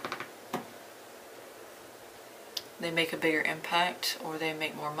make a bigger impact, or they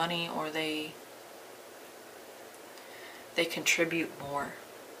make more money, or they contribute more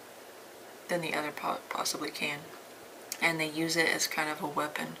than the other possibly can, and they use it as kind of a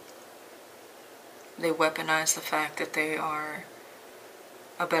weapon. They weaponize the fact that they are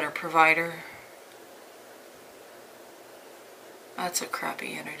a better provider. That's a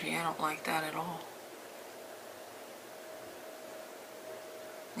crappy energy. I don't like that at all.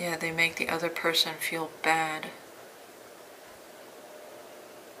 Yeah, they make the other person feel bad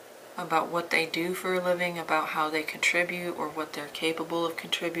about what they do for a living, about how they contribute, or what they're capable of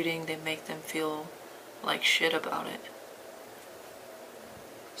contributing. They make them feel like shit about it.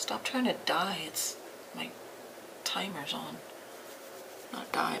 Stop trying to die. It's my timer's on.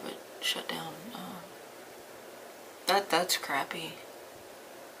 Not die, but shut down. That's crappy.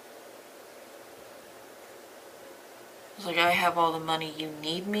 It's like, I have all the money, you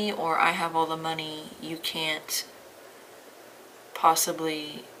need me, or I have all the money, you can't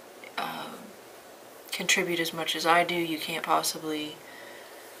possibly contribute as much as I do, you can't possibly...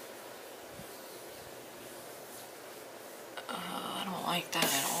 I don't like that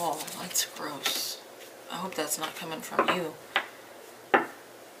at all. That's gross. I hope that's not coming from you.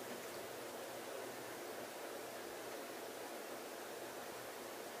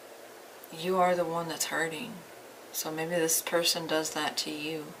 You are the one that's hurting. So maybe this person does that to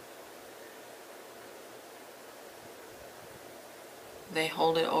you. They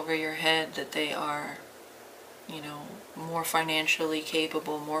hold it over your head that they are, you know, more financially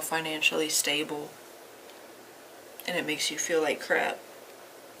capable, more financially stable. And it makes you feel like crap.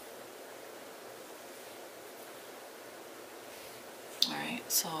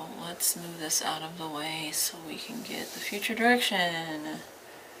 Alright, so let's move this out of the way so we can get the future direction.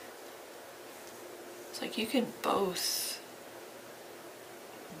 It's like you could both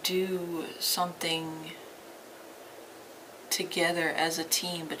do something together as a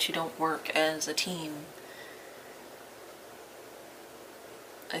team, but you don't work as a team.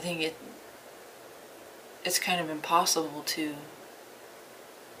 I think it's kind of impossible to,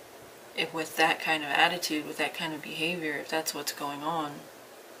 if with that kind of attitude, with that kind of behavior, if that's what's going on,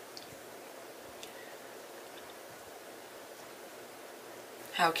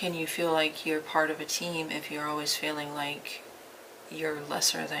 how can you feel like you're part of a team if you're always feeling like you're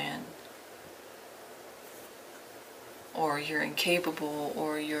lesser than, or you're incapable,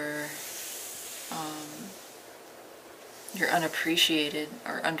 or you're unappreciated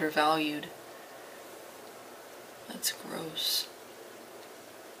or undervalued? That's gross.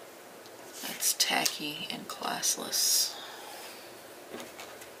 That's tacky and classless.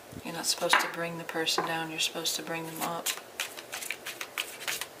 You're not supposed to bring the person down, you're supposed to bring them up.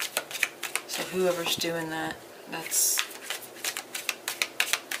 So whoever's doing that, that's...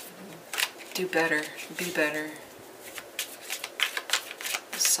 do better, be better.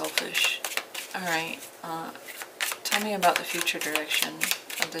 It's selfish. Alright, tell me about the future direction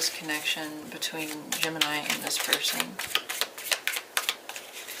of this connection between Gemini and this person.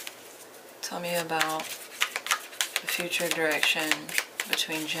 Tell me about the future direction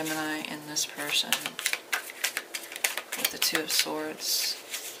between Gemini and this person with the Two of Swords.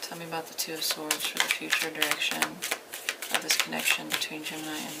 Tell me about the Two of Swords for the future direction of this connection between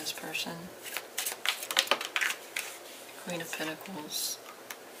Gemini and this person. Queen of Pentacles.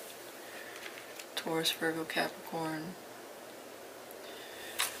 Taurus, Virgo, Capricorn.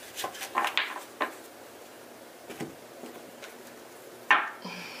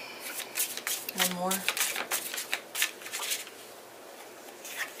 One more.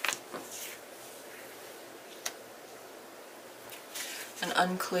 An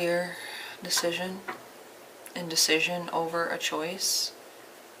unclear decision, indecision over a choice.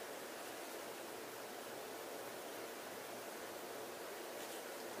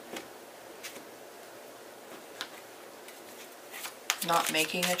 Not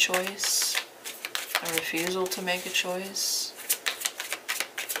making a choice, a refusal to make a choice.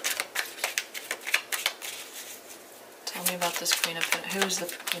 Tell me about this Queen of Pentacles. Who is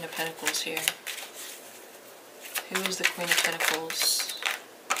the Queen of Pentacles here? Who is the Queen of Pentacles?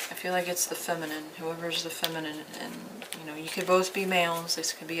 I feel like it's the feminine, whoever's the feminine, and you know, you could both be males,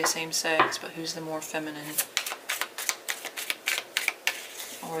 this could be a same sex, but who's the more feminine?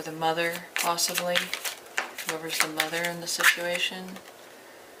 Or the mother, possibly. Whoever's the mother in the situation.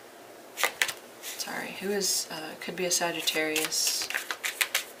 Sorry, who is, could be a Sagittarius.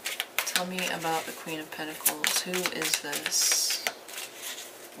 Tell me about the Queen of Pentacles. Who is this?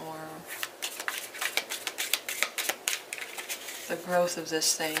 Or the growth of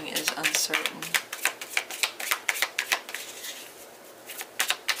this thing is uncertain.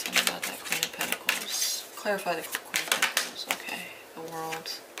 Tell me about that Queen of Pentacles. Clarify the Queen of Pentacles. Okay, the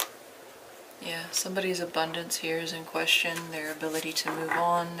World. Yeah, somebody's abundance here is in question, their ability to move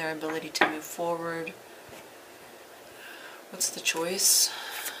on, their ability to move forward. What's the choice?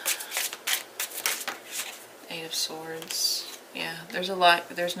 Eight of Swords. Yeah, there's a lot,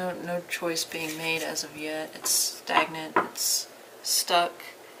 there's no choice being made as of yet. It's stagnant, it's stuck.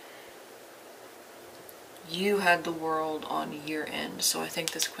 You had the World on your end, so I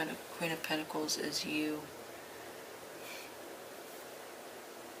think this Queen of Pentacles is you.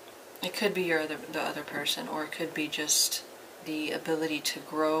 It could be the other person, or it could be just the ability to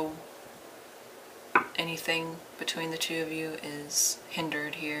grow. Anything between the two of you is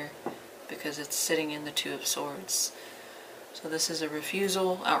hindered here because it's sitting in the Two of Swords. So this is a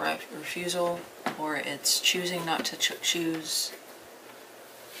refusal, outright refusal, or it's choosing not to choose,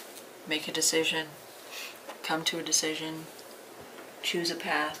 make a decision, come to a decision, choose a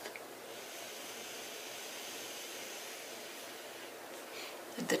path.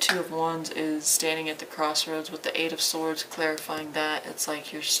 The Two of Wands is standing at the crossroads with the Eight of Swords, clarifying that. It's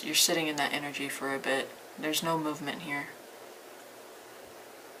like you're sitting in that energy for a bit. There's no movement here.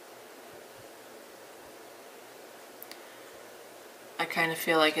 I kind of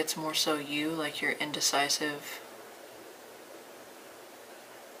feel like it's more so you, like you're indecisive.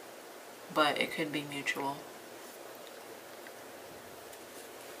 But it could be mutual.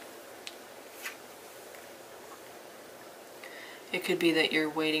 It could be that you're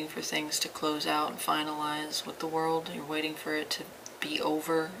waiting for things to close out and finalize with the World. You're waiting for it to be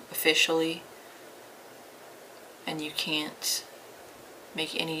over officially. And you can't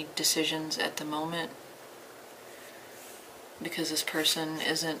make any decisions at the moment because this person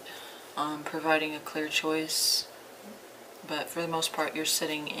isn't providing a clear choice. But for the most part, you're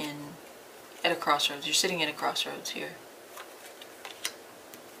sitting at a crossroads. You're sitting at a crossroads here.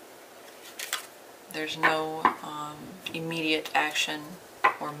 There's no immediate action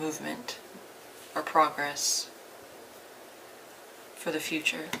or movement or progress for the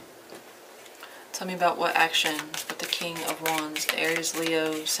future. Tell me about what action with the King of Wands. Aries,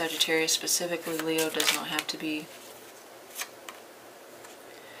 Leo, Sagittarius, specifically Leo, does not have to be.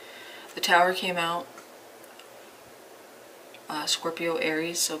 The Tower came out. Scorpio,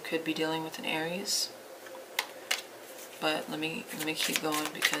 Aries, so could be dealing with an Aries. But let me keep going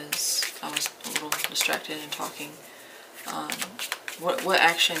because I was a little distracted in talking. What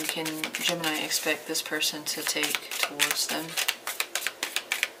action can Gemini expect this person to take towards them?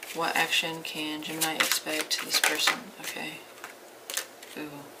 What action can Gemini expect this person? Okay.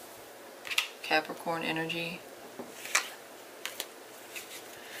 Ooh. Capricorn energy.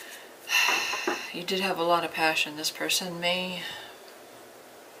 You did have a lot of passion. This person may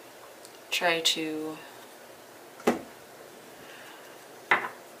try to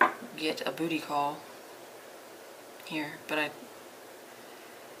get a booty call here, but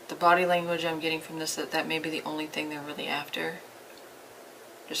the body language I'm getting from this, that may be the only thing they're really after.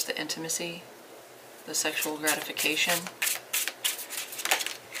 Just the intimacy, the sexual gratification.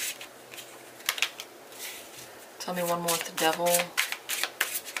 Tell me one more with the Devil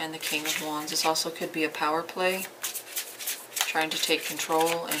and the King of Wands. This also could be a power play, trying to take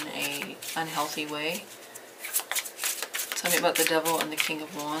control in an unhealthy way. Tell me about the Devil and the King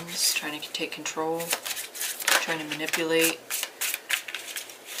of Wands, trying to take control, trying to manipulate.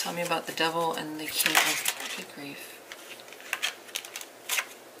 Tell me about the Devil and the King of... Good grief.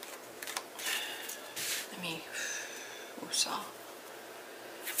 Let me... Woosah.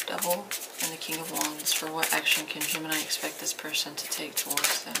 Devil and the King of Wands. For what action can Gemini expect this person to take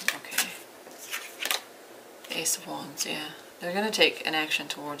towards them? Okay. The Ace of Wands, yeah. They're going to take an action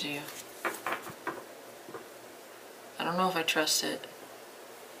towards you. I don't know if I trust it.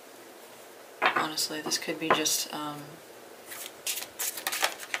 Honestly, this could be just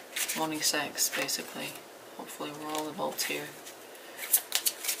wanting sex, basically. Hopefully we're all adults here.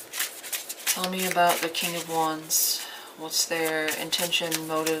 Tell me about the King of Wands. What's their intention,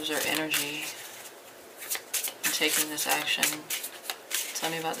 motives, or energy in taking this action? Tell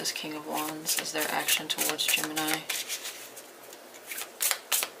me about this King of Wands. Is their action towards Gemini?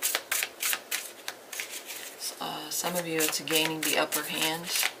 Some of you, it's gaining the upper hand.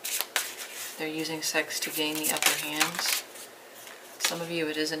 They're using sex to gain the upper hand. Some of you,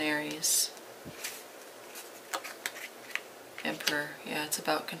 it is an Aries. Emperor, yeah, it's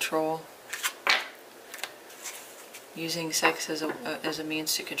about control. Using sex as a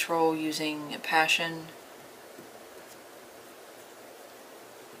means to control, using passion.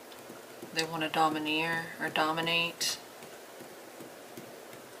 They want to domineer or dominate.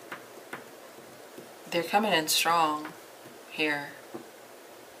 They're coming in strong here.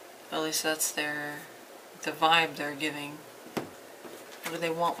 At least that's the vibe they're giving. What do they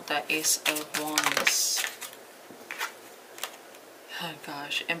want with that Ace of Wands? Oh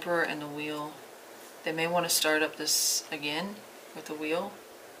gosh, Emperor and the Wheel. They may want to start up this again with the Wheel,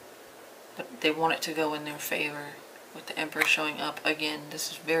 but they want it to go in their favor with the Emperor showing up again.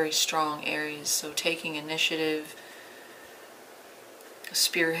 This is very strong Aries, so taking initiative,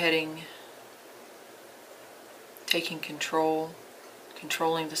 spearheading, taking control,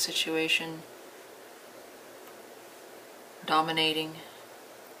 controlling the situation, dominating.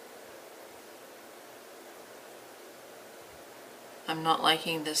 I'm not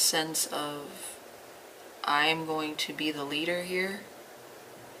liking this sense of I'm going to be the leader here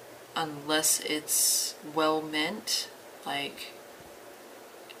unless it's well meant. Like,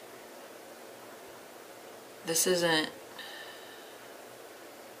 this isn't...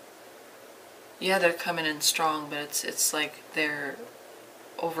 Yeah, they're coming in strong, but it's like they're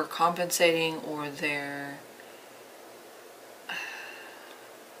overcompensating, or they're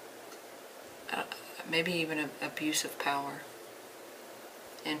maybe even an abuse of power.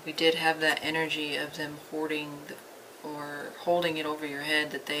 And we did have that energy of them hoarding or holding it over your head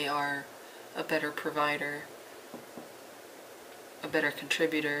that they are a better provider, a better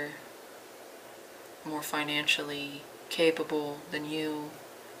contributor, more financially capable than you.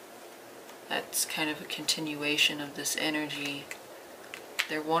 That's kind of a continuation of this energy.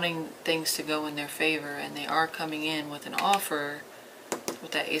 They're wanting things to go in their favor, and they are coming in with an offer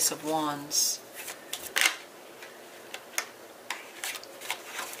with that Ace of Wands.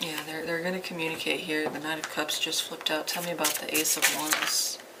 Yeah, they're going to communicate here. The Knight of Cups just flipped out. Tell me about the Ace of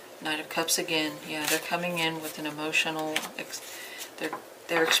Wands. Knight of Cups again. Yeah, they're coming in with an emotional...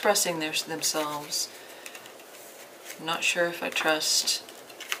 They're expressing themselves. I'm not sure if I trust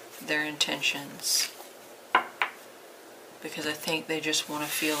their intentions, because I think they just want to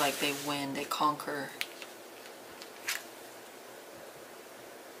feel like they win, they conquer.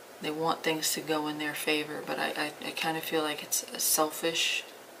 They want things to go in their favor, but I kind of feel like it's selfish.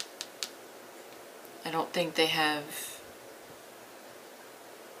 I don't think they have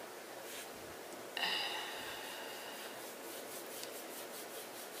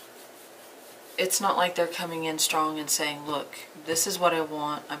it's not like they're coming in strong and saying, look, this is what I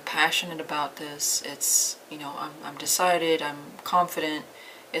want, I'm passionate about this, it's, you know, I'm decided, I'm confident.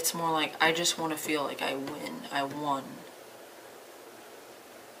 It's more like, I just want to feel like I win, I won.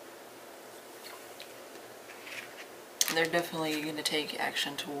 They're definitely going to take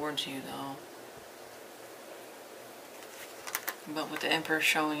action towards you, though. But with the Emperor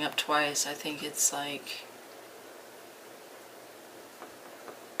showing up twice, I think it's like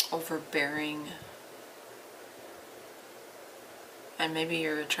overbearing. And maybe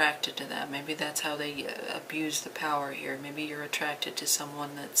you're attracted to that. Maybe that's how they abuse the power here. Maybe you're attracted to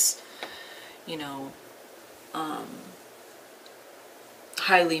someone that's, you know,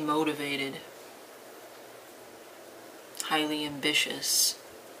 highly motivated, highly ambitious.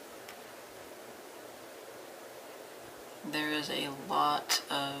 There is a lot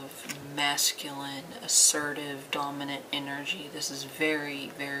of masculine, assertive, dominant energy. This is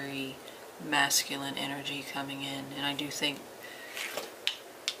very, very masculine energy coming in. And I do think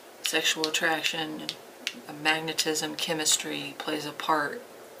sexual attraction, magnetism, chemistry plays a part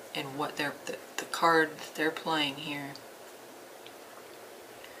in what the card they're playing here.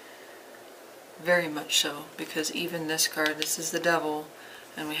 Very much so, because even this card, this is the Devil,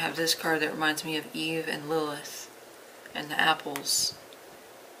 and we have this card that reminds me of Eve and Lilith and the apples.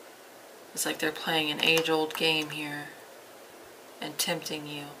 It's like they're playing an age-old game here and tempting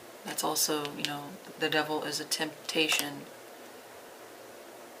you. That's also, you know, the Devil is a temptation.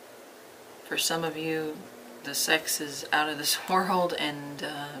 For some of you, the sex is out of this world, and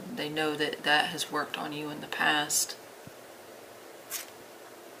they know that that has worked on you in the past.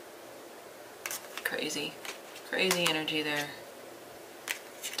 Crazy. Crazy energy there.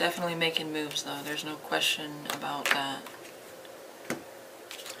 Definitely making moves, though. There's no question about that.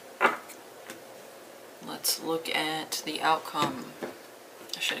 Let's look at the outcome.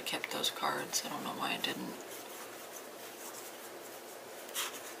 I should have kept those cards. I don't know why I didn't.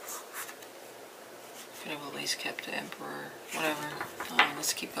 Could have at least kept the Emperor. Whatever.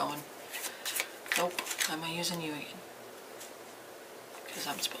 Let's keep going. Nope. Why am I using you again? Because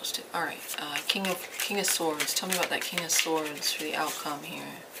I'm supposed to. Alright. King of Swords. Tell me about that King of Swords for the outcome here.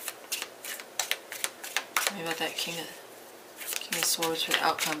 Tell me about that King of Swords for the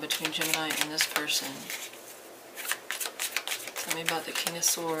outcome between Gemini and this person. Tell me about the King of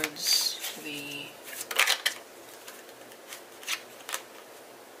Swords for the...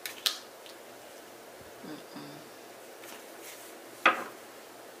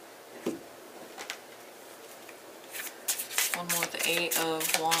 One more with the Eight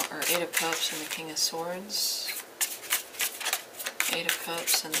of Cups and the King of Swords. Eight of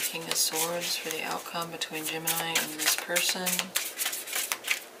Cups and the King of Swords for the outcome between Gemini and this person.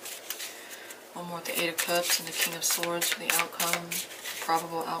 One more with the Eight of Cups and the King of Swords for the outcome,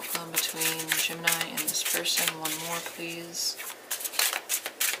 probable outcome between Gemini and this person. One more, please.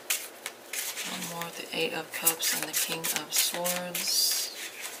 One more with the Eight of Cups and the King of Swords.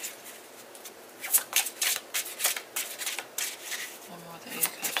 One more with the Eight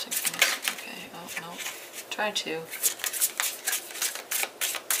of Cups and King of Swords. Okay, oh, no. Try two.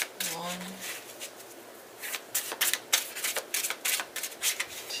 One,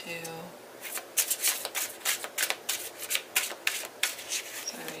 two,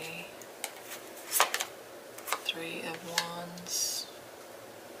 three, Three of Wands.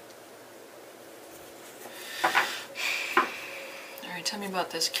 Alright, tell me about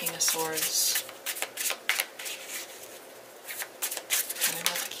this King of Swords. Tell me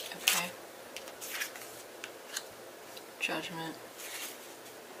about the, okay. Judgment.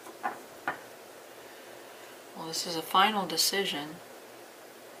 Well, this is a final decision.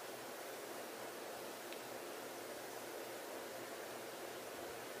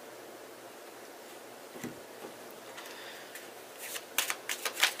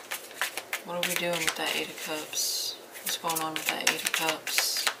 What are we doing with that Eight of Cups? What's going on with that Eight of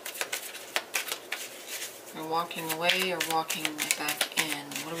Cups? We're walking away or walking back in?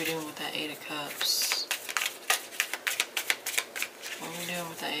 What are we doing with that Eight of Cups? What are we doing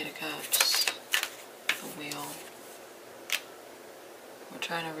with that Eight of Cups? The Wheel. We're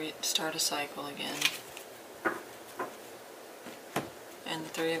trying to start a cycle again. And the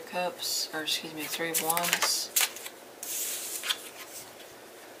Three of Cups, or excuse me, Three of Wands.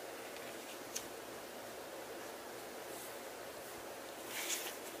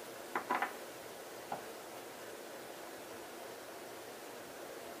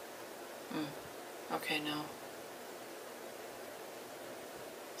 Okay, no.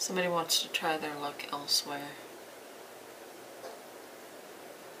 Somebody wants to try their luck elsewhere.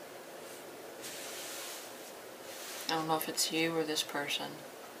 I don't know if it's you or this person.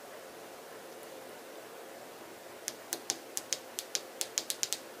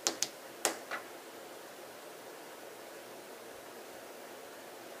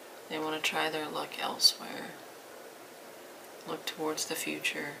 They want to try their luck elsewhere. Look towards the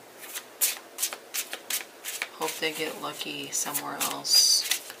future. Hope they get lucky somewhere else.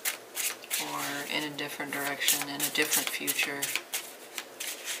 Or in a different direction, in a different future.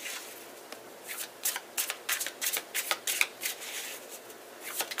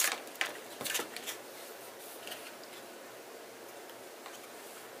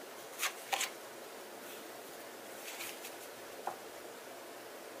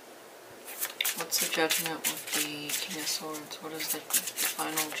 What's the judgment with the King of Swords? What is the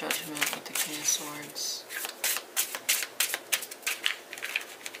final judgment with the King of Swords?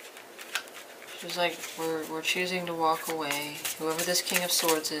 She's like, we're choosing to walk away. Whoever this King of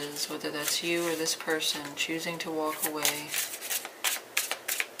Swords is, whether that's you or this person, choosing to walk away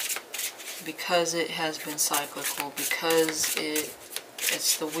because it has been cyclical, because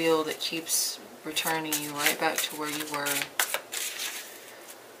it's the wheel that keeps returning you right back to where you were.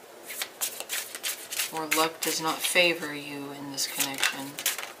 Or luck does not favor you in this connection.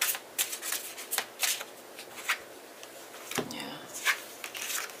 Yeah.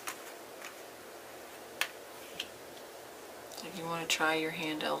 It's like you want to try your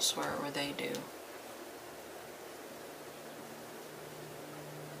hand elsewhere, or they do.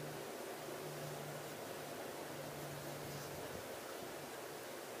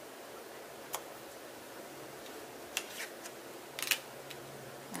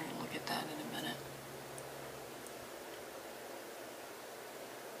 We're going to look at that in a minute.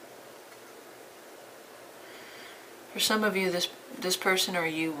 For some of you, this person or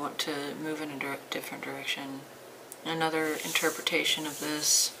you want to move in a different direction. Another interpretation of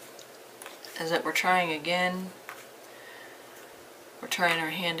this is that we're trying again. We're trying our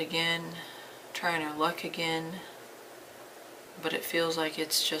hand again, trying our luck again, but it feels like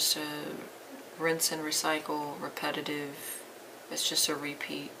it's just a rinse and recycle, repetitive. It's just a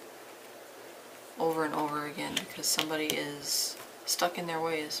repeat over and over again because somebody is stuck in their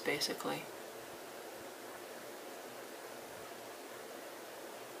ways, basically.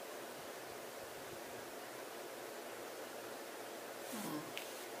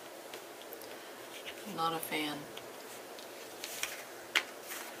 Not a fan.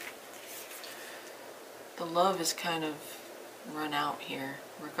 The love is kind of run out here,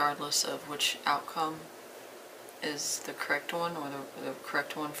 regardless of which outcome is the correct one or the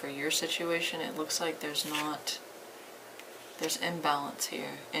correct one for your situation. It looks like there's imbalance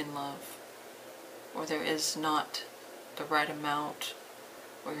here in love, or there is not the right amount,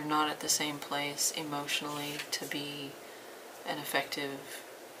 or you're not at the same place emotionally to be an effective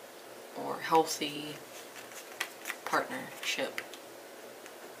or healthy partnership.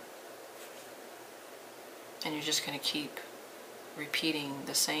 And you're just going to keep repeating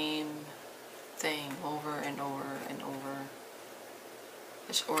the same thing over and over and over.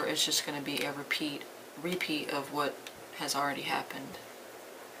 Or it's just going to be a repeat of what has already happened.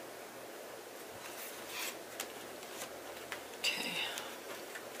 Okay.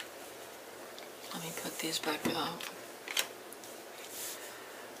 Let me put these back up.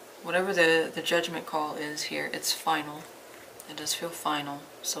 Whatever the judgment call is here, it's final. It does feel final.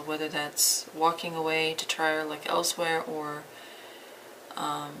 So whether that's walking away to try our luck elsewhere, or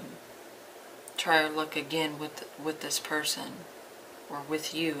try our luck again with this person, or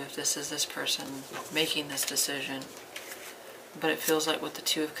with you if this is this person making this decision. But it feels like with the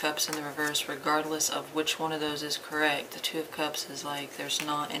Two of Cups in the reverse, regardless of which one of those is correct, the Two of Cups is like there's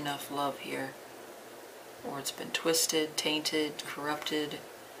not enough love here. Or it's been twisted, tainted, corrupted.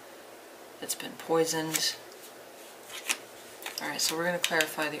 It's been poisoned. Alright, so we're going to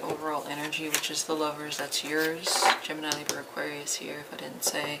clarify the overall energy, which is the Lovers. That's yours. Gemini, Libra, Aquarius here, if I didn't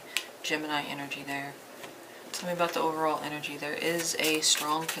say Gemini energy there. Tell me about the overall energy. There is a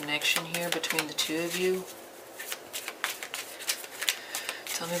strong connection here between the two of you.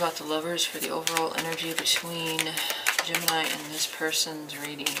 Tell me about the Lovers for the overall energy between Gemini and this person's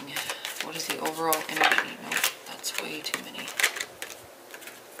reading. What is the overall energy? Nope, that's way too many.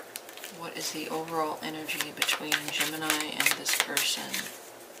 What is the overall energy between Gemini and this person?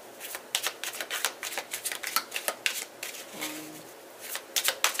 1,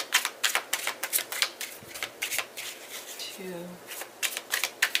 2,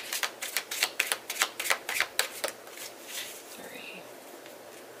 3.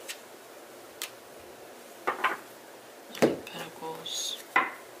 Nine of Pentacles.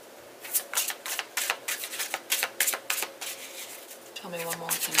 Tell me one more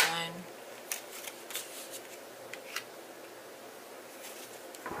with the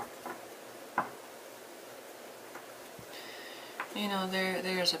 9. You know,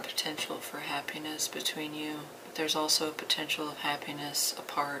 there's a potential for happiness between you, but there's also a potential of happiness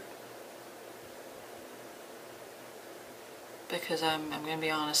apart. Because I'm going to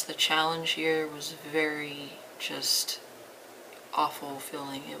be honest, the challenge here was very just awful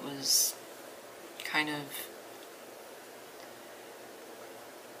feeling. It was kind of,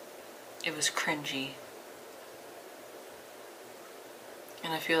 it was cringy.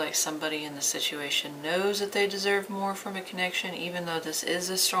 And I feel like somebody in the situation knows that they deserve more from a connection, even though this is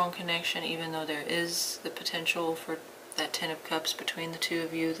a strong connection, even though there is the potential for that 10 of Cups between the two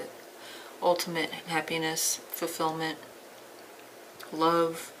of you, that ultimate happiness, fulfillment,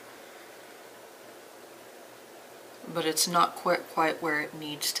 love. But it's not quite where it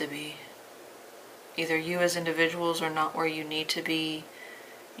needs to be. Either you as individuals are not where you need to be,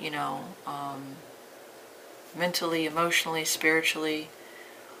 you know, mentally, emotionally, spiritually,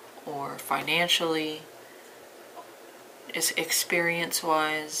 or financially,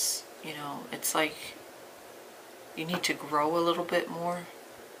 experience-wise. You know, it's like you need to grow a little bit more.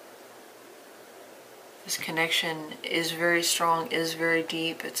 This connection is very strong, is very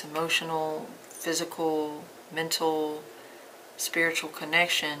deep. It's emotional, physical, mental, spiritual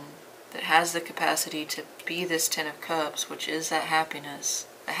connection that has the capacity to be this 10 of Cups, which is that happiness,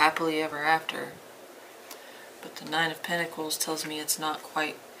 the happily ever after. But the 9 of Pentacles tells me it's not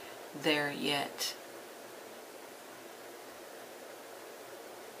quite there yet.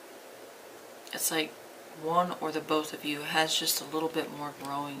 It's like one or the both of you has just a little bit more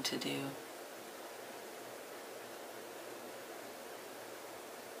growing to do.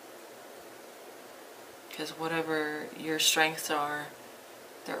 Because whatever your strengths are,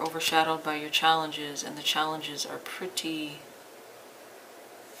 they're overshadowed by your challenges, and the challenges are pretty...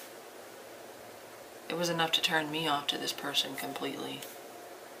 It was enough to turn me off to this person completely.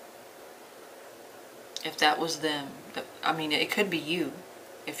 If that was them, I mean, it could be you.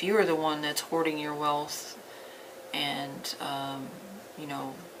 If you are the one that's hoarding your wealth and, you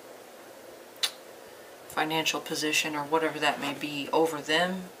know, financial position or whatever that may be over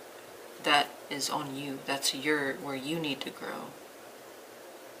them, that is on you. That's where you need to grow.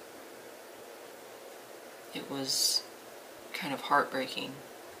 It was kind of heartbreaking,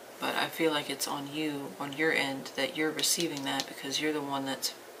 but I feel like it's on you, on your end, that you're receiving that because you're the one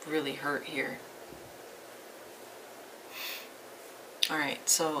that's really hurt here. Alright,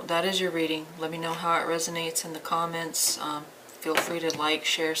 so that is your reading. Let me know how it resonates in the comments. Feel free to like,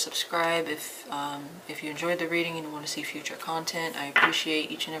 share, subscribe if you enjoyed the reading and you want to see future content. I appreciate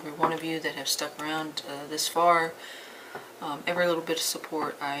each and every one of you that have stuck around this far. Every little bit of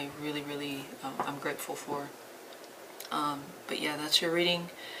support I really I'm grateful for. But yeah, that's your reading,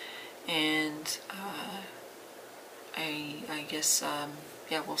 and I guess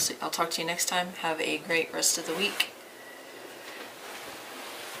yeah, we'll see. I'll talk to you next time. Have a great rest of the week.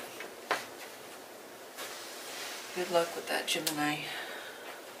 Good luck with that, Gemini.